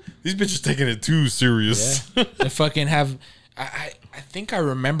 dude? These bitches taking it too serious. Yeah. They fucking have. I think I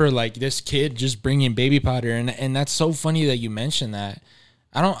remember like this kid just bringing baby powder, and that's so funny that you mentioned that.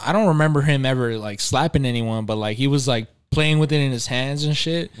 I don't remember him ever like slapping anyone, but like he was like playing with it in his hands and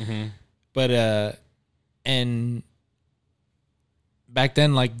shit. Mm-hmm. But and back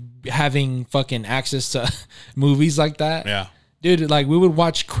then, like having fucking access to movies like that, yeah, dude, like we would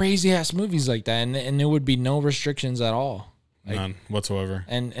watch crazy ass movies like that, and there would be no restrictions at all. Like, none whatsoever.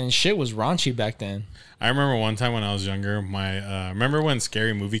 And shit was raunchy back then. I remember one time when I was younger, remember when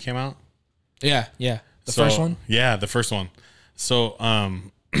Scary Movie came out? Yeah. The first one? Yeah, the first one. So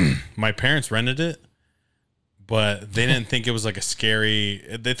my parents rented it, but they didn't think it was like a scary,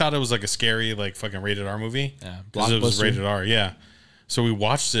 they thought it was like a scary, like fucking rated R movie. Yeah. Because it was rated R, yeah. So we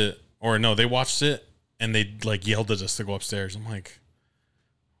watched it, or no, they watched it and they like yelled at us to go upstairs. I'm like,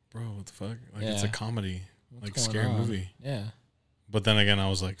 bro, what the fuck? Like it's a comedy. Like scary movie. Yeah. But then again, I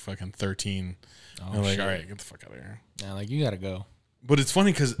was like fucking 13. Oh, and like, all right, get the fuck out of here. Yeah, like you gotta go. But it's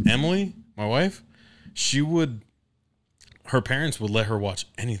funny because Emily, my wife, her parents would let her watch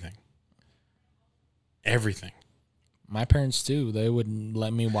anything. Everything. My parents too. They wouldn't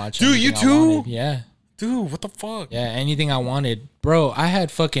let me watch. Dude, you too? Yeah. Dude, what the fuck? Yeah, anything I wanted. Bro, I had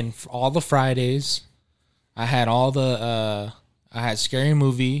fucking all the Fridays. I had all the I had Scary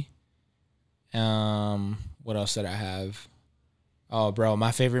Movie. What else did I have? Oh, bro,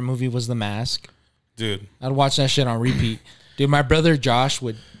 my favorite movie was The Mask. Dude. I'd watch that shit on repeat. Dude, my brother Josh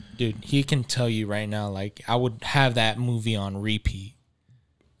he can tell you right now, like, I would have that movie on repeat.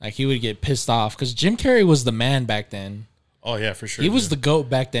 Like, he would get pissed off because Jim Carrey was the man back then. Oh, yeah, for sure. He was the GOAT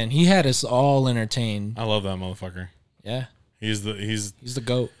back then. He had us all entertained. I love that motherfucker. Yeah. He's the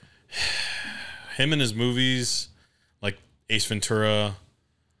GOAT. Him and his movies, like Ace Ventura,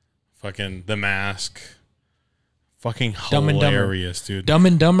 fucking The Mask. Fucking hilarious, dude. Dumb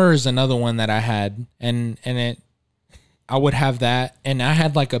and Dumber is another one that I had, and I would have that, and I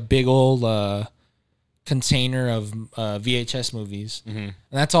had like a big old container of VHS movies, and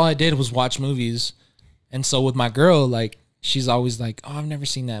that's all I did was watch movies. And so with my girl, like she's always like, "Oh, I've never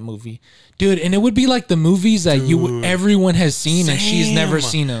seen that movie, dude." And it would be like the movies that everyone has seen, and she's never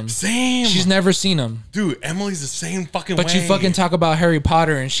seen them. Same. She's never seen them. Dude, Emily's the same fucking way. But you fucking talk about Harry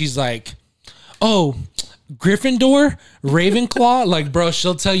Potter, and she's like, "Oh, Gryffindor, Ravenclaw." Like, bro,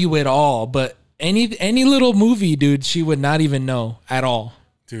 she'll tell you it all. But any little movie, dude, she would not even know at all.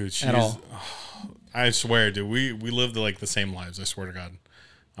 Dude, she's. I swear, dude, we lived like the same lives. I swear to God,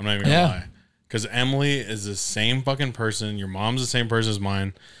 I'm not even gonna lie. Because Emily is the same fucking person. Your mom's the same person as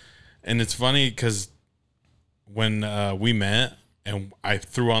mine. And it's funny because when we met and I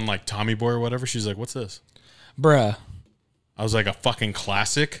threw on like Tommy Boy or whatever, she's like, "What's this?" Bruh. I was like, "A fucking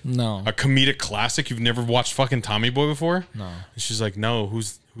classic?" No. A comedic classic? You've never watched fucking Tommy Boy before? No. And she's like, "No,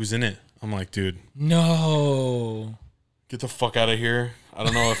 who's in it?" I'm like, "Dude. No. Get the fuck out of here. I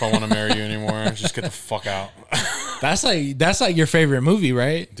don't know if I want to marry you anymore. Just get the fuck out." That's like your favorite movie,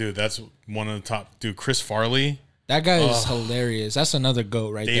 right? Dude, that's one of the top. Dude, Chris Farley. That guy is hilarious. That's another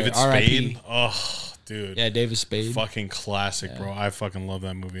GOAT right David there. Spade. Oh, dude. Yeah, David Spade. Fucking classic, bro. I fucking love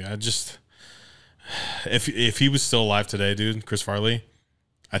that movie. I just, if he was still alive today, dude, Chris Farley,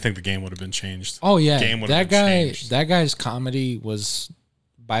 I think the game would have been changed. Oh yeah, that guy's comedy was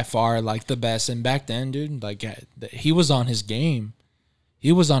by far like the best. And back then, dude, like he was on his game.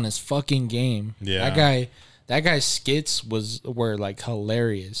 He was on his fucking game. Yeah. That guy's skits were like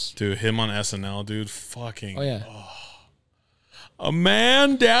hilarious. Dude, him on SNL, dude, fucking. Oh yeah. A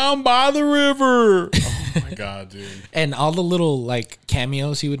man down by the river. Oh my God, dude. And all the little like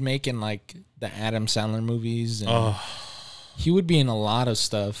cameos he would make in like the Adam Sandler movies. And he would be in a lot of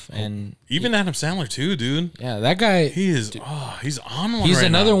stuff. And even Adam Sandler too, dude. Yeah, that guy. He's on one. He's right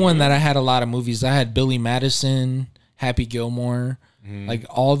another now, one dude. that I had a lot of movies. I had Billy Madison, Happy Gilmore, like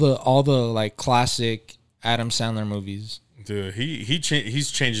all the like classic Adam Sandler movies. Dude,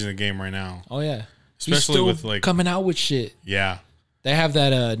 he's changing the game right now. Oh yeah, especially with like coming out with shit. Yeah, they have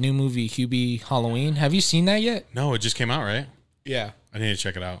that new movie QB Halloween. Have you seen that yet? No, it just came out, right? Yeah, I need to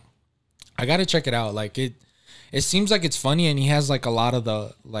check it out. I gotta check it out. Like it seems like it's funny, and he has like a lot of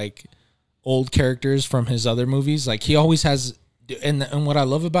the like old characters from his other movies. Like he always has, and what I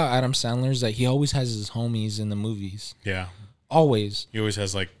love about Adam Sandler is that he always has his homies in the movies. Yeah, always. He always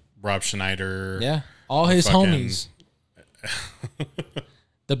has like Rob Schneider. Yeah. All his homies.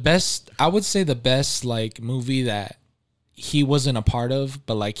 I would say the best like movie that he wasn't a part of,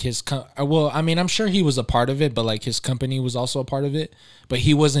 but like well, I mean, I'm sure he was a part of it, but like his company was also a part of it, but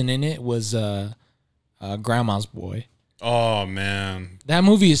he wasn't in it, was Grandma's Boy. Oh man. That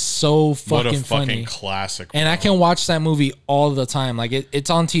movie is so fucking what a funny. fucking classic. Bro. And I can watch that movie all the time. Like it's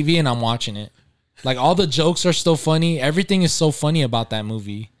on TV and I'm watching it. Like all the jokes are still funny. Everything is so funny about that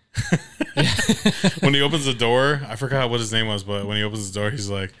movie. When he opens the door, I forgot what his name was, but when he opens the door, he's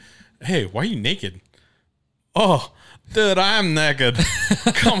like, "Hey, why are you naked?" "Oh, dude, I am naked.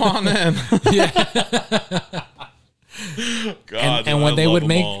 Come on in." Yeah. God, and when they would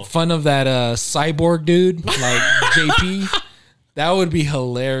make fun of that cyborg dude, like JP, that would be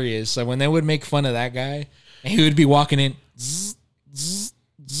hilarious. So when they would make fun of that guy, and he would be walking in, zzz, zzz,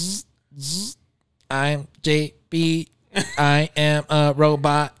 zzz, zzz, "I'm JP. I am a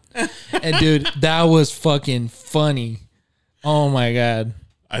robot." And dude, that was fucking funny. Oh my God.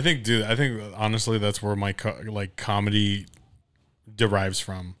 I think honestly that's where my comedy derives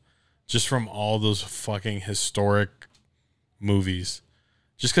from. Just from all those fucking historic movies.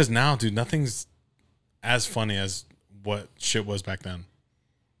 Just because now, dude, nothing's as funny as what shit was back then.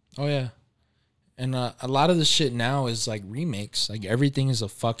 Oh yeah. And a lot of the shit now is like remakes. Like everything is a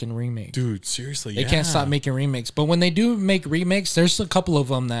fucking remake. Dude, seriously, They can't stop making remakes. But when they do make remakes, there's a couple of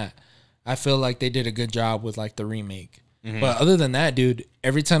them that I feel like they did a good job with like the remake. Mm-hmm. But other than that, dude,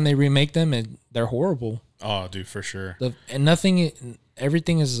 every time they remake them, they're horrible. Oh, dude, for sure.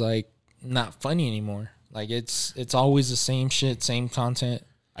 Everything is like not funny anymore. Like it's always the same shit, same content.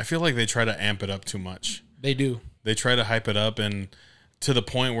 I feel like they try to amp it up too much. They do. They try to hype it up and to the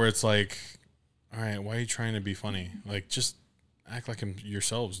point where it's like, all right, why are you trying to be funny? Like, just act like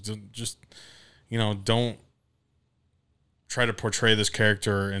yourselves. Just, don't try to portray this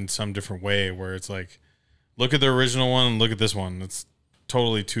character in some different way where it's like, look at the original one and look at this one. It's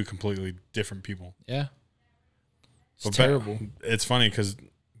totally two completely different people. Yeah. It's terrible. It's funny because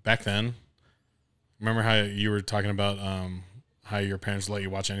back then, remember how you were talking about how your parents let you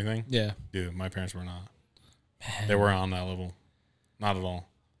watch anything? Yeah. Dude, my parents were not. Man. They weren't on that level. Not at all.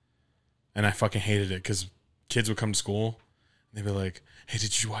 And I fucking hated it because kids would come to school and they'd be like, "Hey,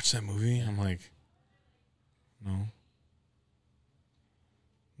 did you watch that movie?" I'm like, No.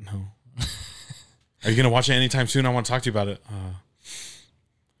 Are you going to watch it anytime soon? I want to talk to you about it.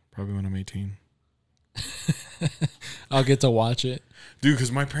 Probably when I'm 18. I'll get to watch it. Dude,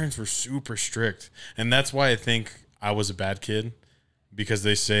 because my parents were super strict. And that's why I think I was a bad kid. Because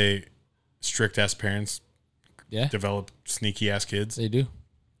they say strict-ass parents develop sneaky-ass kids. They do.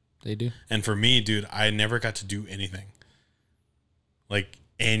 They do. And for me, dude, I never got to do anything. Like,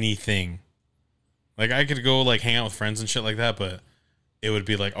 anything. Like, I could go, like, hang out with friends and shit like that, but it would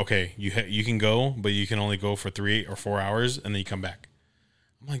be like, okay, you can go, but you can only go for 3 or 4 hours, and then you come back.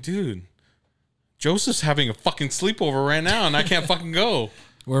 I'm like, dude, Joseph's having a fucking sleepover right now, and I can't fucking go.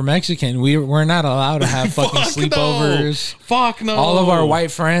 We're Mexican. We're not allowed to have fucking sleepovers. No. Fuck no. All of our white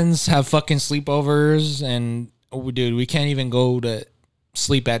friends have fucking sleepovers, and dude, we can't even go to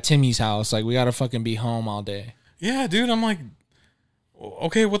sleep at Timmy's house. Like, we gotta fucking be home all day. Yeah, dude. I'm like,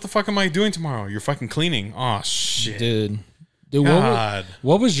 okay, what the fuck am I doing tomorrow? You're fucking cleaning. Oh shit, dude. God.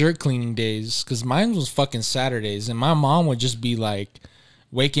 What was your cleaning days? Because mine was fucking Saturdays, and my mom would just be like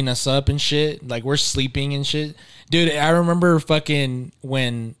waking us up and shit. Like, we're sleeping and shit. Dude, I remember fucking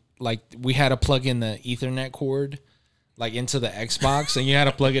when, like, we had to plug in the Ethernet cord, like, into the Xbox, and you had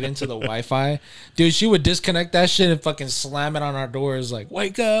to plug it into the Wi-Fi. Dude, she would disconnect that shit and fucking slam it on our doors, like,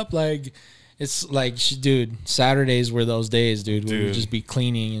 wake up. Like, it's like, dude, Saturdays were those days, dude. We would just be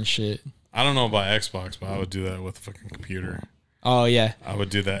cleaning and shit. I don't know about Xbox, but I would do that with the fucking computer. Oh, yeah. I would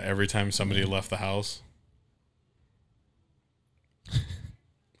do that every time somebody left the house.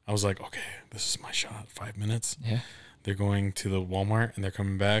 I was like, okay, this is my shot. 5 minutes. Yeah. They're going to the Walmart and they're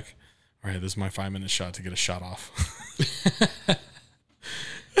coming back. All right, this is my 5-minute shot to get a shot off.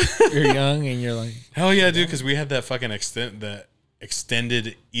 You're young and you're like, hell yeah, dude, because we had that fucking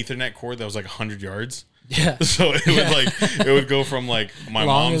extended Ethernet cord that was like 100 yards. Yeah. So it would go from like my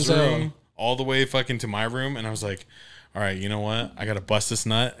mom's room all the way fucking to my room, and I was like, all right, you know what? I gotta bust this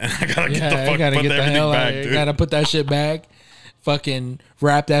nut and I gotta get the fuck put everything back, dude. I gotta put that shit back. Fucking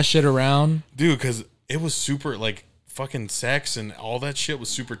wrap that shit around, dude, because it was super, like, fucking sex and all that shit was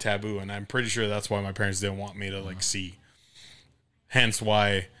super taboo, and I'm pretty sure that's why my parents didn't want me to, like, see. Hence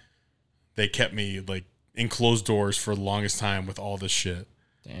why they kept me, like, in closed doors for the longest time with all this shit.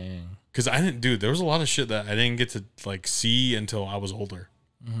 Dang. Because there was a lot of shit that I didn't get to, like, see until I was older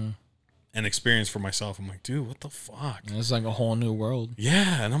and experience for myself. I'm like, dude, what the fuck? It's like a whole new world.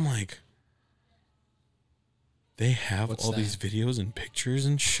 Yeah, and I'm like, they have all these videos and pictures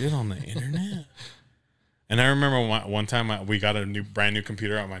and shit on the internet. And I remember one time we got a brand new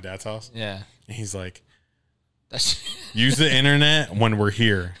computer at my dad's house. Yeah. And he's like, use the internet when we're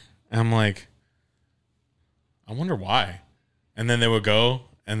here. And I'm like, I wonder why. And then they would go.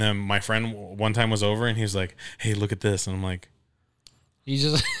 And then my friend one time was over and he was like, hey, look at this. And I'm like, he's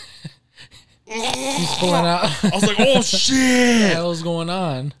pulling out. I was like, oh shit. What the hell's going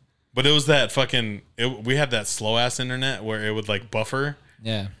on? But it was that fucking, we had that slow ass internet where it would like buffer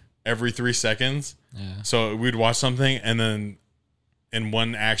every 3 seconds. Yeah. So we'd watch something and then in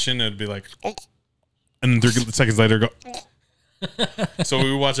one action it'd be like, oh, and then 3 seconds later go. So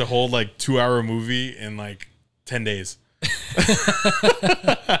we would watch a whole like 2-hour movie in like 10 days.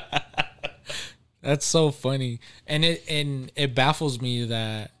 That's so funny. And it baffles me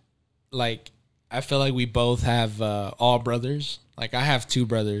that, like, I feel like we both have all brothers. Like, I have 2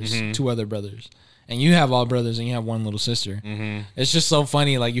 brothers, 2 other brothers. And you have all brothers and you have 1 little sister. It's just so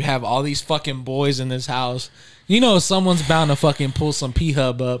funny. Like, you have all these fucking boys in this house. You know, someone's bound to fucking pull some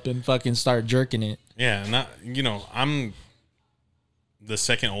P-Hub up and fucking start jerking it. Yeah. I'm the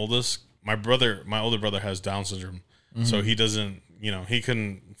second oldest. My older brother has Down syndrome. So he doesn't, he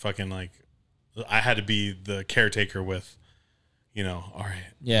couldn't fucking like, I had to be the caretaker with, all right.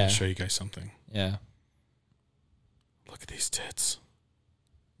 Yeah. I'll show you guys something. Yeah. Look at these tits.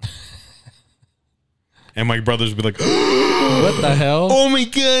 And my brothers would be like, what the hell? Oh my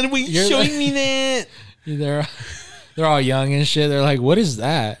God, wait, you're showing me that. They're all young and shit. They're like, what is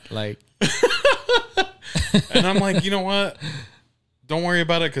that? Like, and I'm like, you know what? Don't worry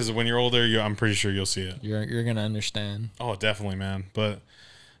about it because when you're older, I'm pretty sure you'll see it. You're gonna understand. Oh, definitely, man. But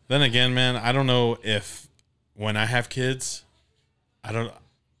then again, man, I don't know if when I have kids, I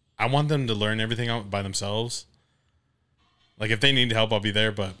want them to learn everything out by themselves. Like if they need help, I'll be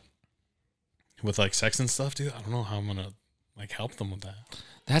there. But with like sex and stuff, dude, I don't know how I'm gonna like help them with that.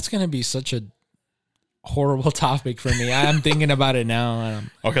 That's gonna be such a horrible topic for me. I'm thinking about it now.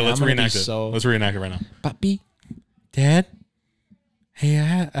 Okay, let's reenact it. Let's reenact it right now. Papi, Dad,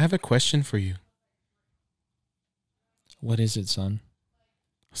 hey, I have a question for you. What is it, son?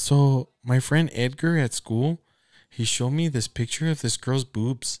 So my friend Edgar at school, he showed me this picture of this girl's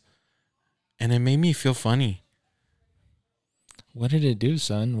boobs, and it made me feel funny. What did it do,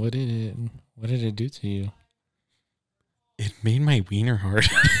 son? What did it do to you? It made my wiener hard.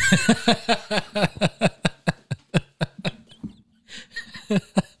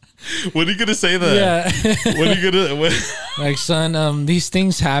 What are you gonna say then? Yeah. What are you gonna? What? Like, son, these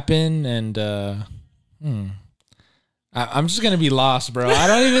things happen, and I'm just gonna be lost, bro. I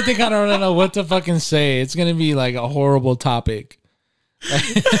don't even think I don't know what to fucking say. It's gonna be like a horrible topic.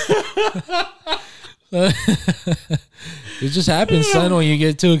 It just happens, son, when you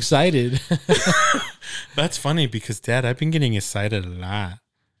get too excited. That's funny because, Dad, I've been getting excited a lot.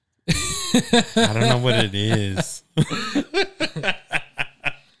 I don't know what it is.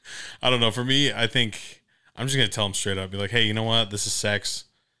 I don't know. For me, I think I'm just gonna tell him straight up, be like, "Hey, you know what? This is sex,"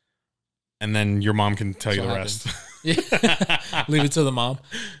 and then your mom can tell you the rest. Yeah. Leave it to the mom.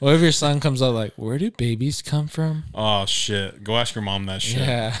 What if your son comes out like, "Where do babies come from?" Oh shit! Go ask your mom that shit.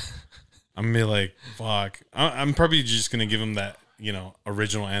 Yeah. I'm gonna be like, "Fuck." I'm probably just gonna give him that,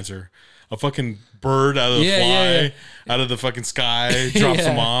 original answer. A fucking bird out of the fly, out of the fucking sky, drops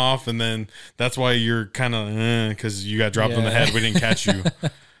him off, and then that's why you're kind of because you got dropped on the head. We didn't catch you.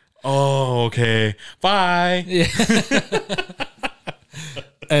 Oh, okay. Bye. Yeah.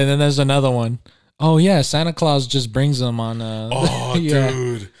 And then there's another one. Oh yeah, Santa Claus just brings them on.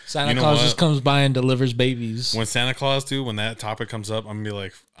 Dude, Santa Claus just comes by and delivers babies. When Santa Claus, dude, when that topic comes up, I'm gonna be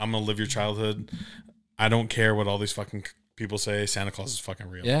like, I'm gonna live your childhood. I don't care what all these fucking people say. Santa Claus is fucking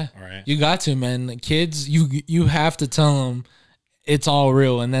real. Yeah, all right. You got to, man. Kids, you have to tell them it's all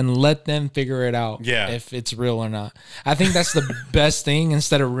real, and then let them figure it out. Yeah, if it's real or not. I think that's the best thing.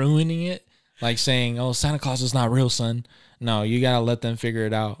 Instead of ruining it, like saying, "Oh, Santa Claus is not real, son." No, you gotta let them figure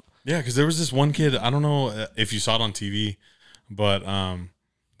it out. Yeah, because there was this one kid. I don't know if you saw it on TV, but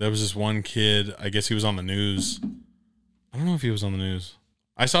there was this one kid. I guess he was on the news. I don't know if he was on the news.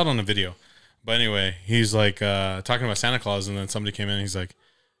 I saw it on a video. But anyway, he's like talking about Santa Claus, and then somebody came in and he's like,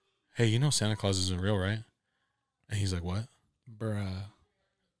 "Hey, you know Santa Claus isn't real, right?" And he's like, "What? Bruh.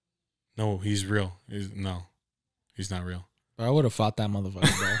 No, he's real. He's not real." Bro, I would have fought that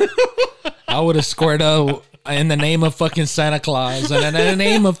motherfucker, bro. I would have squared up in the name of fucking Santa Claus and in the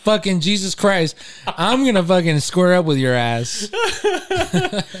name of fucking Jesus Christ. I'm going to fucking square up with your ass.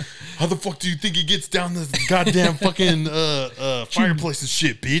 How the fuck do you think he gets down this goddamn fucking fireplace and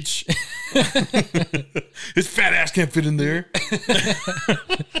shit, bitch? His fat ass can't fit in there.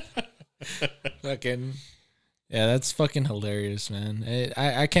 Fucking, yeah, that's fucking hilarious, man.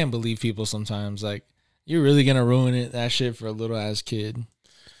 I can't believe people sometimes. Like, you're really going to ruin that shit for a little ass kid.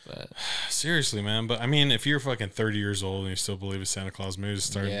 But seriously, man. But I mean, if you're fucking 30 years old and you still believe in Santa Claus, maybe it's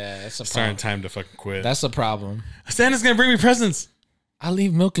starting time to fucking quit. That's a problem. Santa's gonna bring me presents. I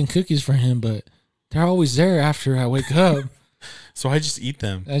leave milk and cookies for him, but they're always there after I wake up. So I just eat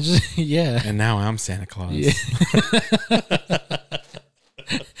them. Yeah. And now I'm Santa Claus. Yeah.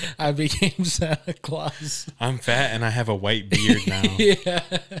 I became Santa Claus. I'm fat and I have a white beard now. Yeah.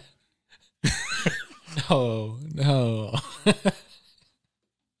 No. No.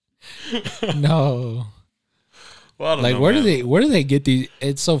 Well, I don't like know, where man. do they get these?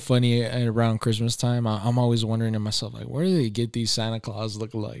 It's so funny around Christmas time. I'm always wondering to myself, like, where do they get these Santa Claus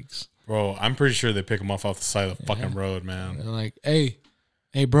lookalikes? Bro, I'm pretty sure they pick them off the side of the fucking road, man. They're like, hey,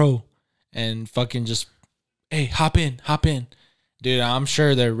 bro, and fucking just, hey, hop in, dude. I'm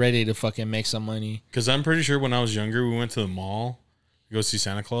sure they're ready to fucking make some money. Because I'm pretty sure when I was younger, we went to the mall to go see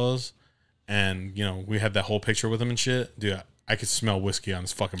Santa Claus, and we had that whole picture with him and shit, dude. I could smell whiskey on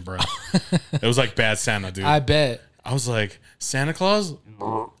his fucking breath. It was like Bad Santa, dude. I bet. I was like, Santa Claus?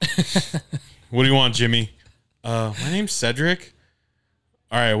 What do you want, Jimmy? My name's Cedric.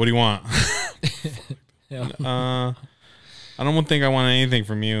 All right, what do you want? I don't think I want anything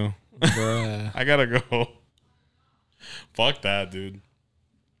from you. Bruh. I gotta go. Fuck that, dude.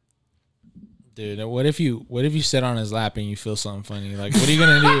 Dude, what if you sit on his lap and you feel something funny? Like, what are you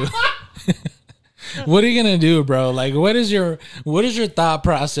gonna do? What are you gonna do, bro? Like, what is your thought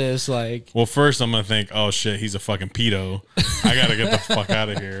process like? Well, first I'm gonna think, oh shit, he's a fucking pedo. I gotta get the fuck out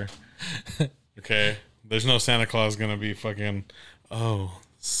of here. Okay, there's no Santa Claus gonna be fucking. Oh,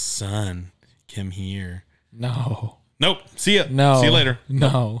 son, come here. No. Nope. See ya. No. See you later.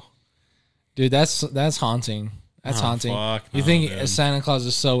 No. Dude, that's haunting. That's haunting. Fuck you think Santa Claus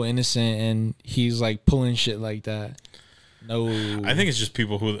is so innocent and he's like pulling shit like that? No, I think it's just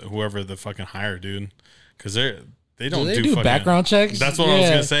people whoever the fucking hire, dude, because they don't do fucking background checks. That's what I was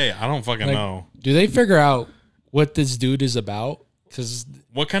gonna say. I don't fucking know. Do they figure out what this dude is about? Because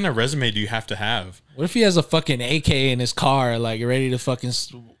what kind of resume do you have to have? What if he has a fucking AK in his car, like ready to fucking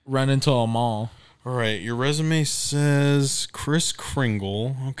run into a mall? All right, your resume says Kris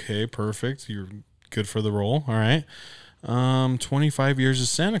Kringle. Okay, perfect. You're good for the role. All right. 25 years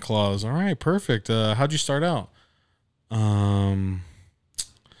as Santa Claus. All right, perfect. How'd you start out?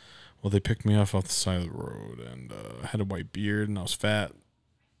 Well, they picked me off the side of the road, and I had a white beard, and I was fat,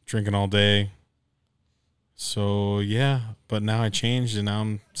 drinking all day. So yeah, but now I changed and now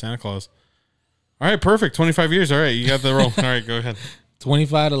I'm Santa Claus. All right, perfect. 25 years. All right, you got the roll. All right, go ahead.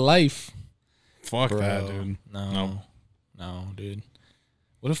 25 to life. Fuck Bro, that, dude. No, dude.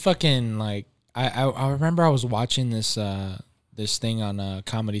 What a fucking like. I remember I was watching this this thing on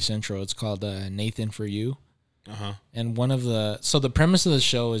Comedy Central. It's called Nathan for You. And the premise of the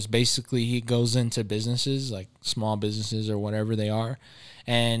show is basically he goes into businesses, like small businesses or whatever they are,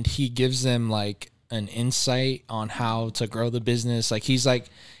 and he gives them like an insight on how to grow the business. Like he's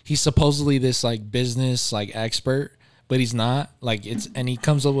supposedly this like business like expert, but he's not. Like and he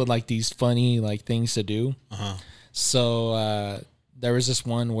comes up with like these funny like things to do. So there was this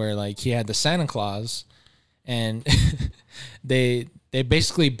one where like he had the Santa Claus, and they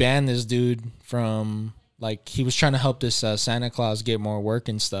basically banned this dude from. Like, he was trying to help this Santa Claus get more work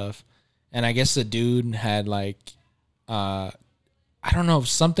and stuff. And I guess the dude had, like, I don't know,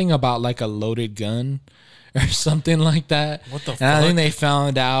 something about, like, a loaded gun or something like that. What the fuck? And I think they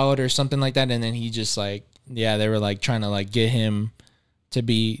found out or something like that. And then he just, like, yeah, they were, like, trying to, like, get him to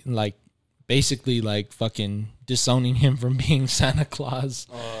be, like, basically, like, fucking disowning him from being Santa Claus.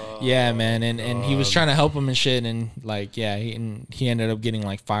 Yeah, man. And he was trying to help him and shit. And, like, yeah, he ended up getting,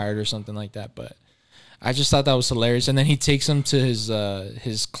 like, fired or something like that. But I just thought that was hilarious. And then he takes him to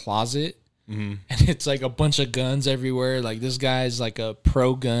his closet, and it's like a bunch of guns everywhere. Like, this guy's like a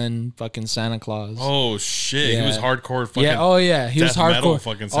pro gun fucking Santa Claus. Oh shit, yeah. He was hardcore fucking. Yeah, oh yeah, he was hardcore.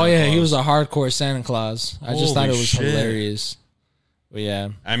 Fucking Santa Claus. He was a hardcore Santa Claus. I just thought it was hilarious. But yeah,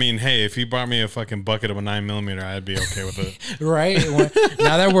 I mean, hey, if he brought me a fucking bucket of a 9mm, I'd be okay with it. Right?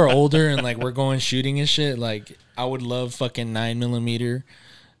 Now that we're older and like we're going shooting and shit, like I would love fucking 9mm.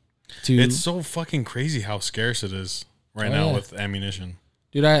 It's so fucking crazy how scarce it is now with ammunition.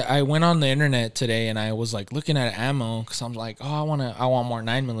 Dude, I went on the internet today and I was like looking at ammo because I'm like, oh, I want more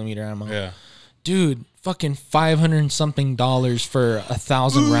 9mm ammo. Yeah. Dude, fucking $500 something for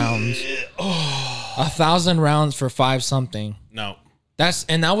 1,000 rounds. 1,000 rounds for 5 something. No. That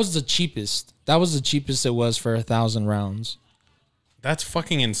was the cheapest. That was the cheapest it was for 1,000 rounds. That's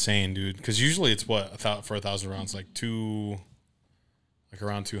fucking insane, dude. Because usually it's what for 1,000 rounds, like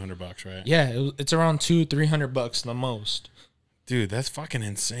around $200, right? Yeah, it's around $200-$300 the most. Dude, that's fucking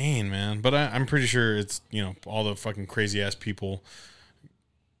insane, man. But I'm pretty sure it's all the fucking crazy ass people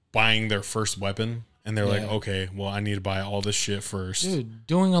buying their first weapon, and they're like, okay, well, I need to buy all this shit first. Dude,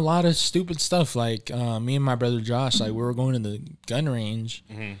 doing a lot of stupid stuff. Like me and my brother Josh, like we were going to the gun range,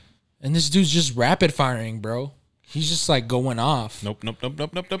 and this dude's just rapid firing, bro. He's just like going off. Nope.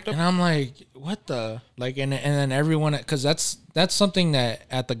 And I'm like, what the like? And then everyone, because that's something that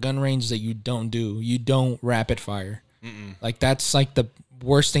at the gun range that you don't do. You don't rapid fire. Like that's like the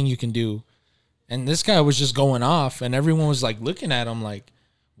worst thing you can do. And this guy was just going off, and everyone was like looking at him like,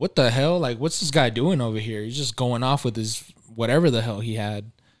 what the hell? Like, what's this guy doing over here? He's just going off with his whatever the hell he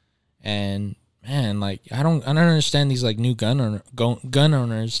had. And man, like I don't understand these like new gun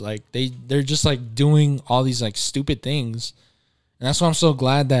owners. Like they're just like doing all these like stupid things, and that's why I'm so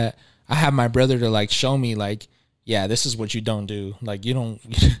glad that I have my brother to like show me like, yeah, this is what you don't do. Like you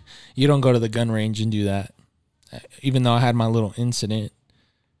don't go to the gun range and do that. Even though I had my little incident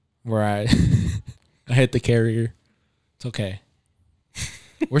where I hit the carrier, it's okay.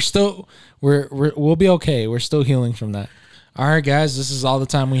 We'll be okay. We're still healing from that. All right, guys, this is all the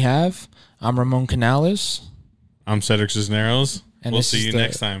time we have. I'm Ramon Canales. I'm Cedric Cisneros. And we'll see you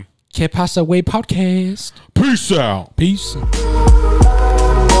next time. Que Pasa Way podcast. Peace out. Peace.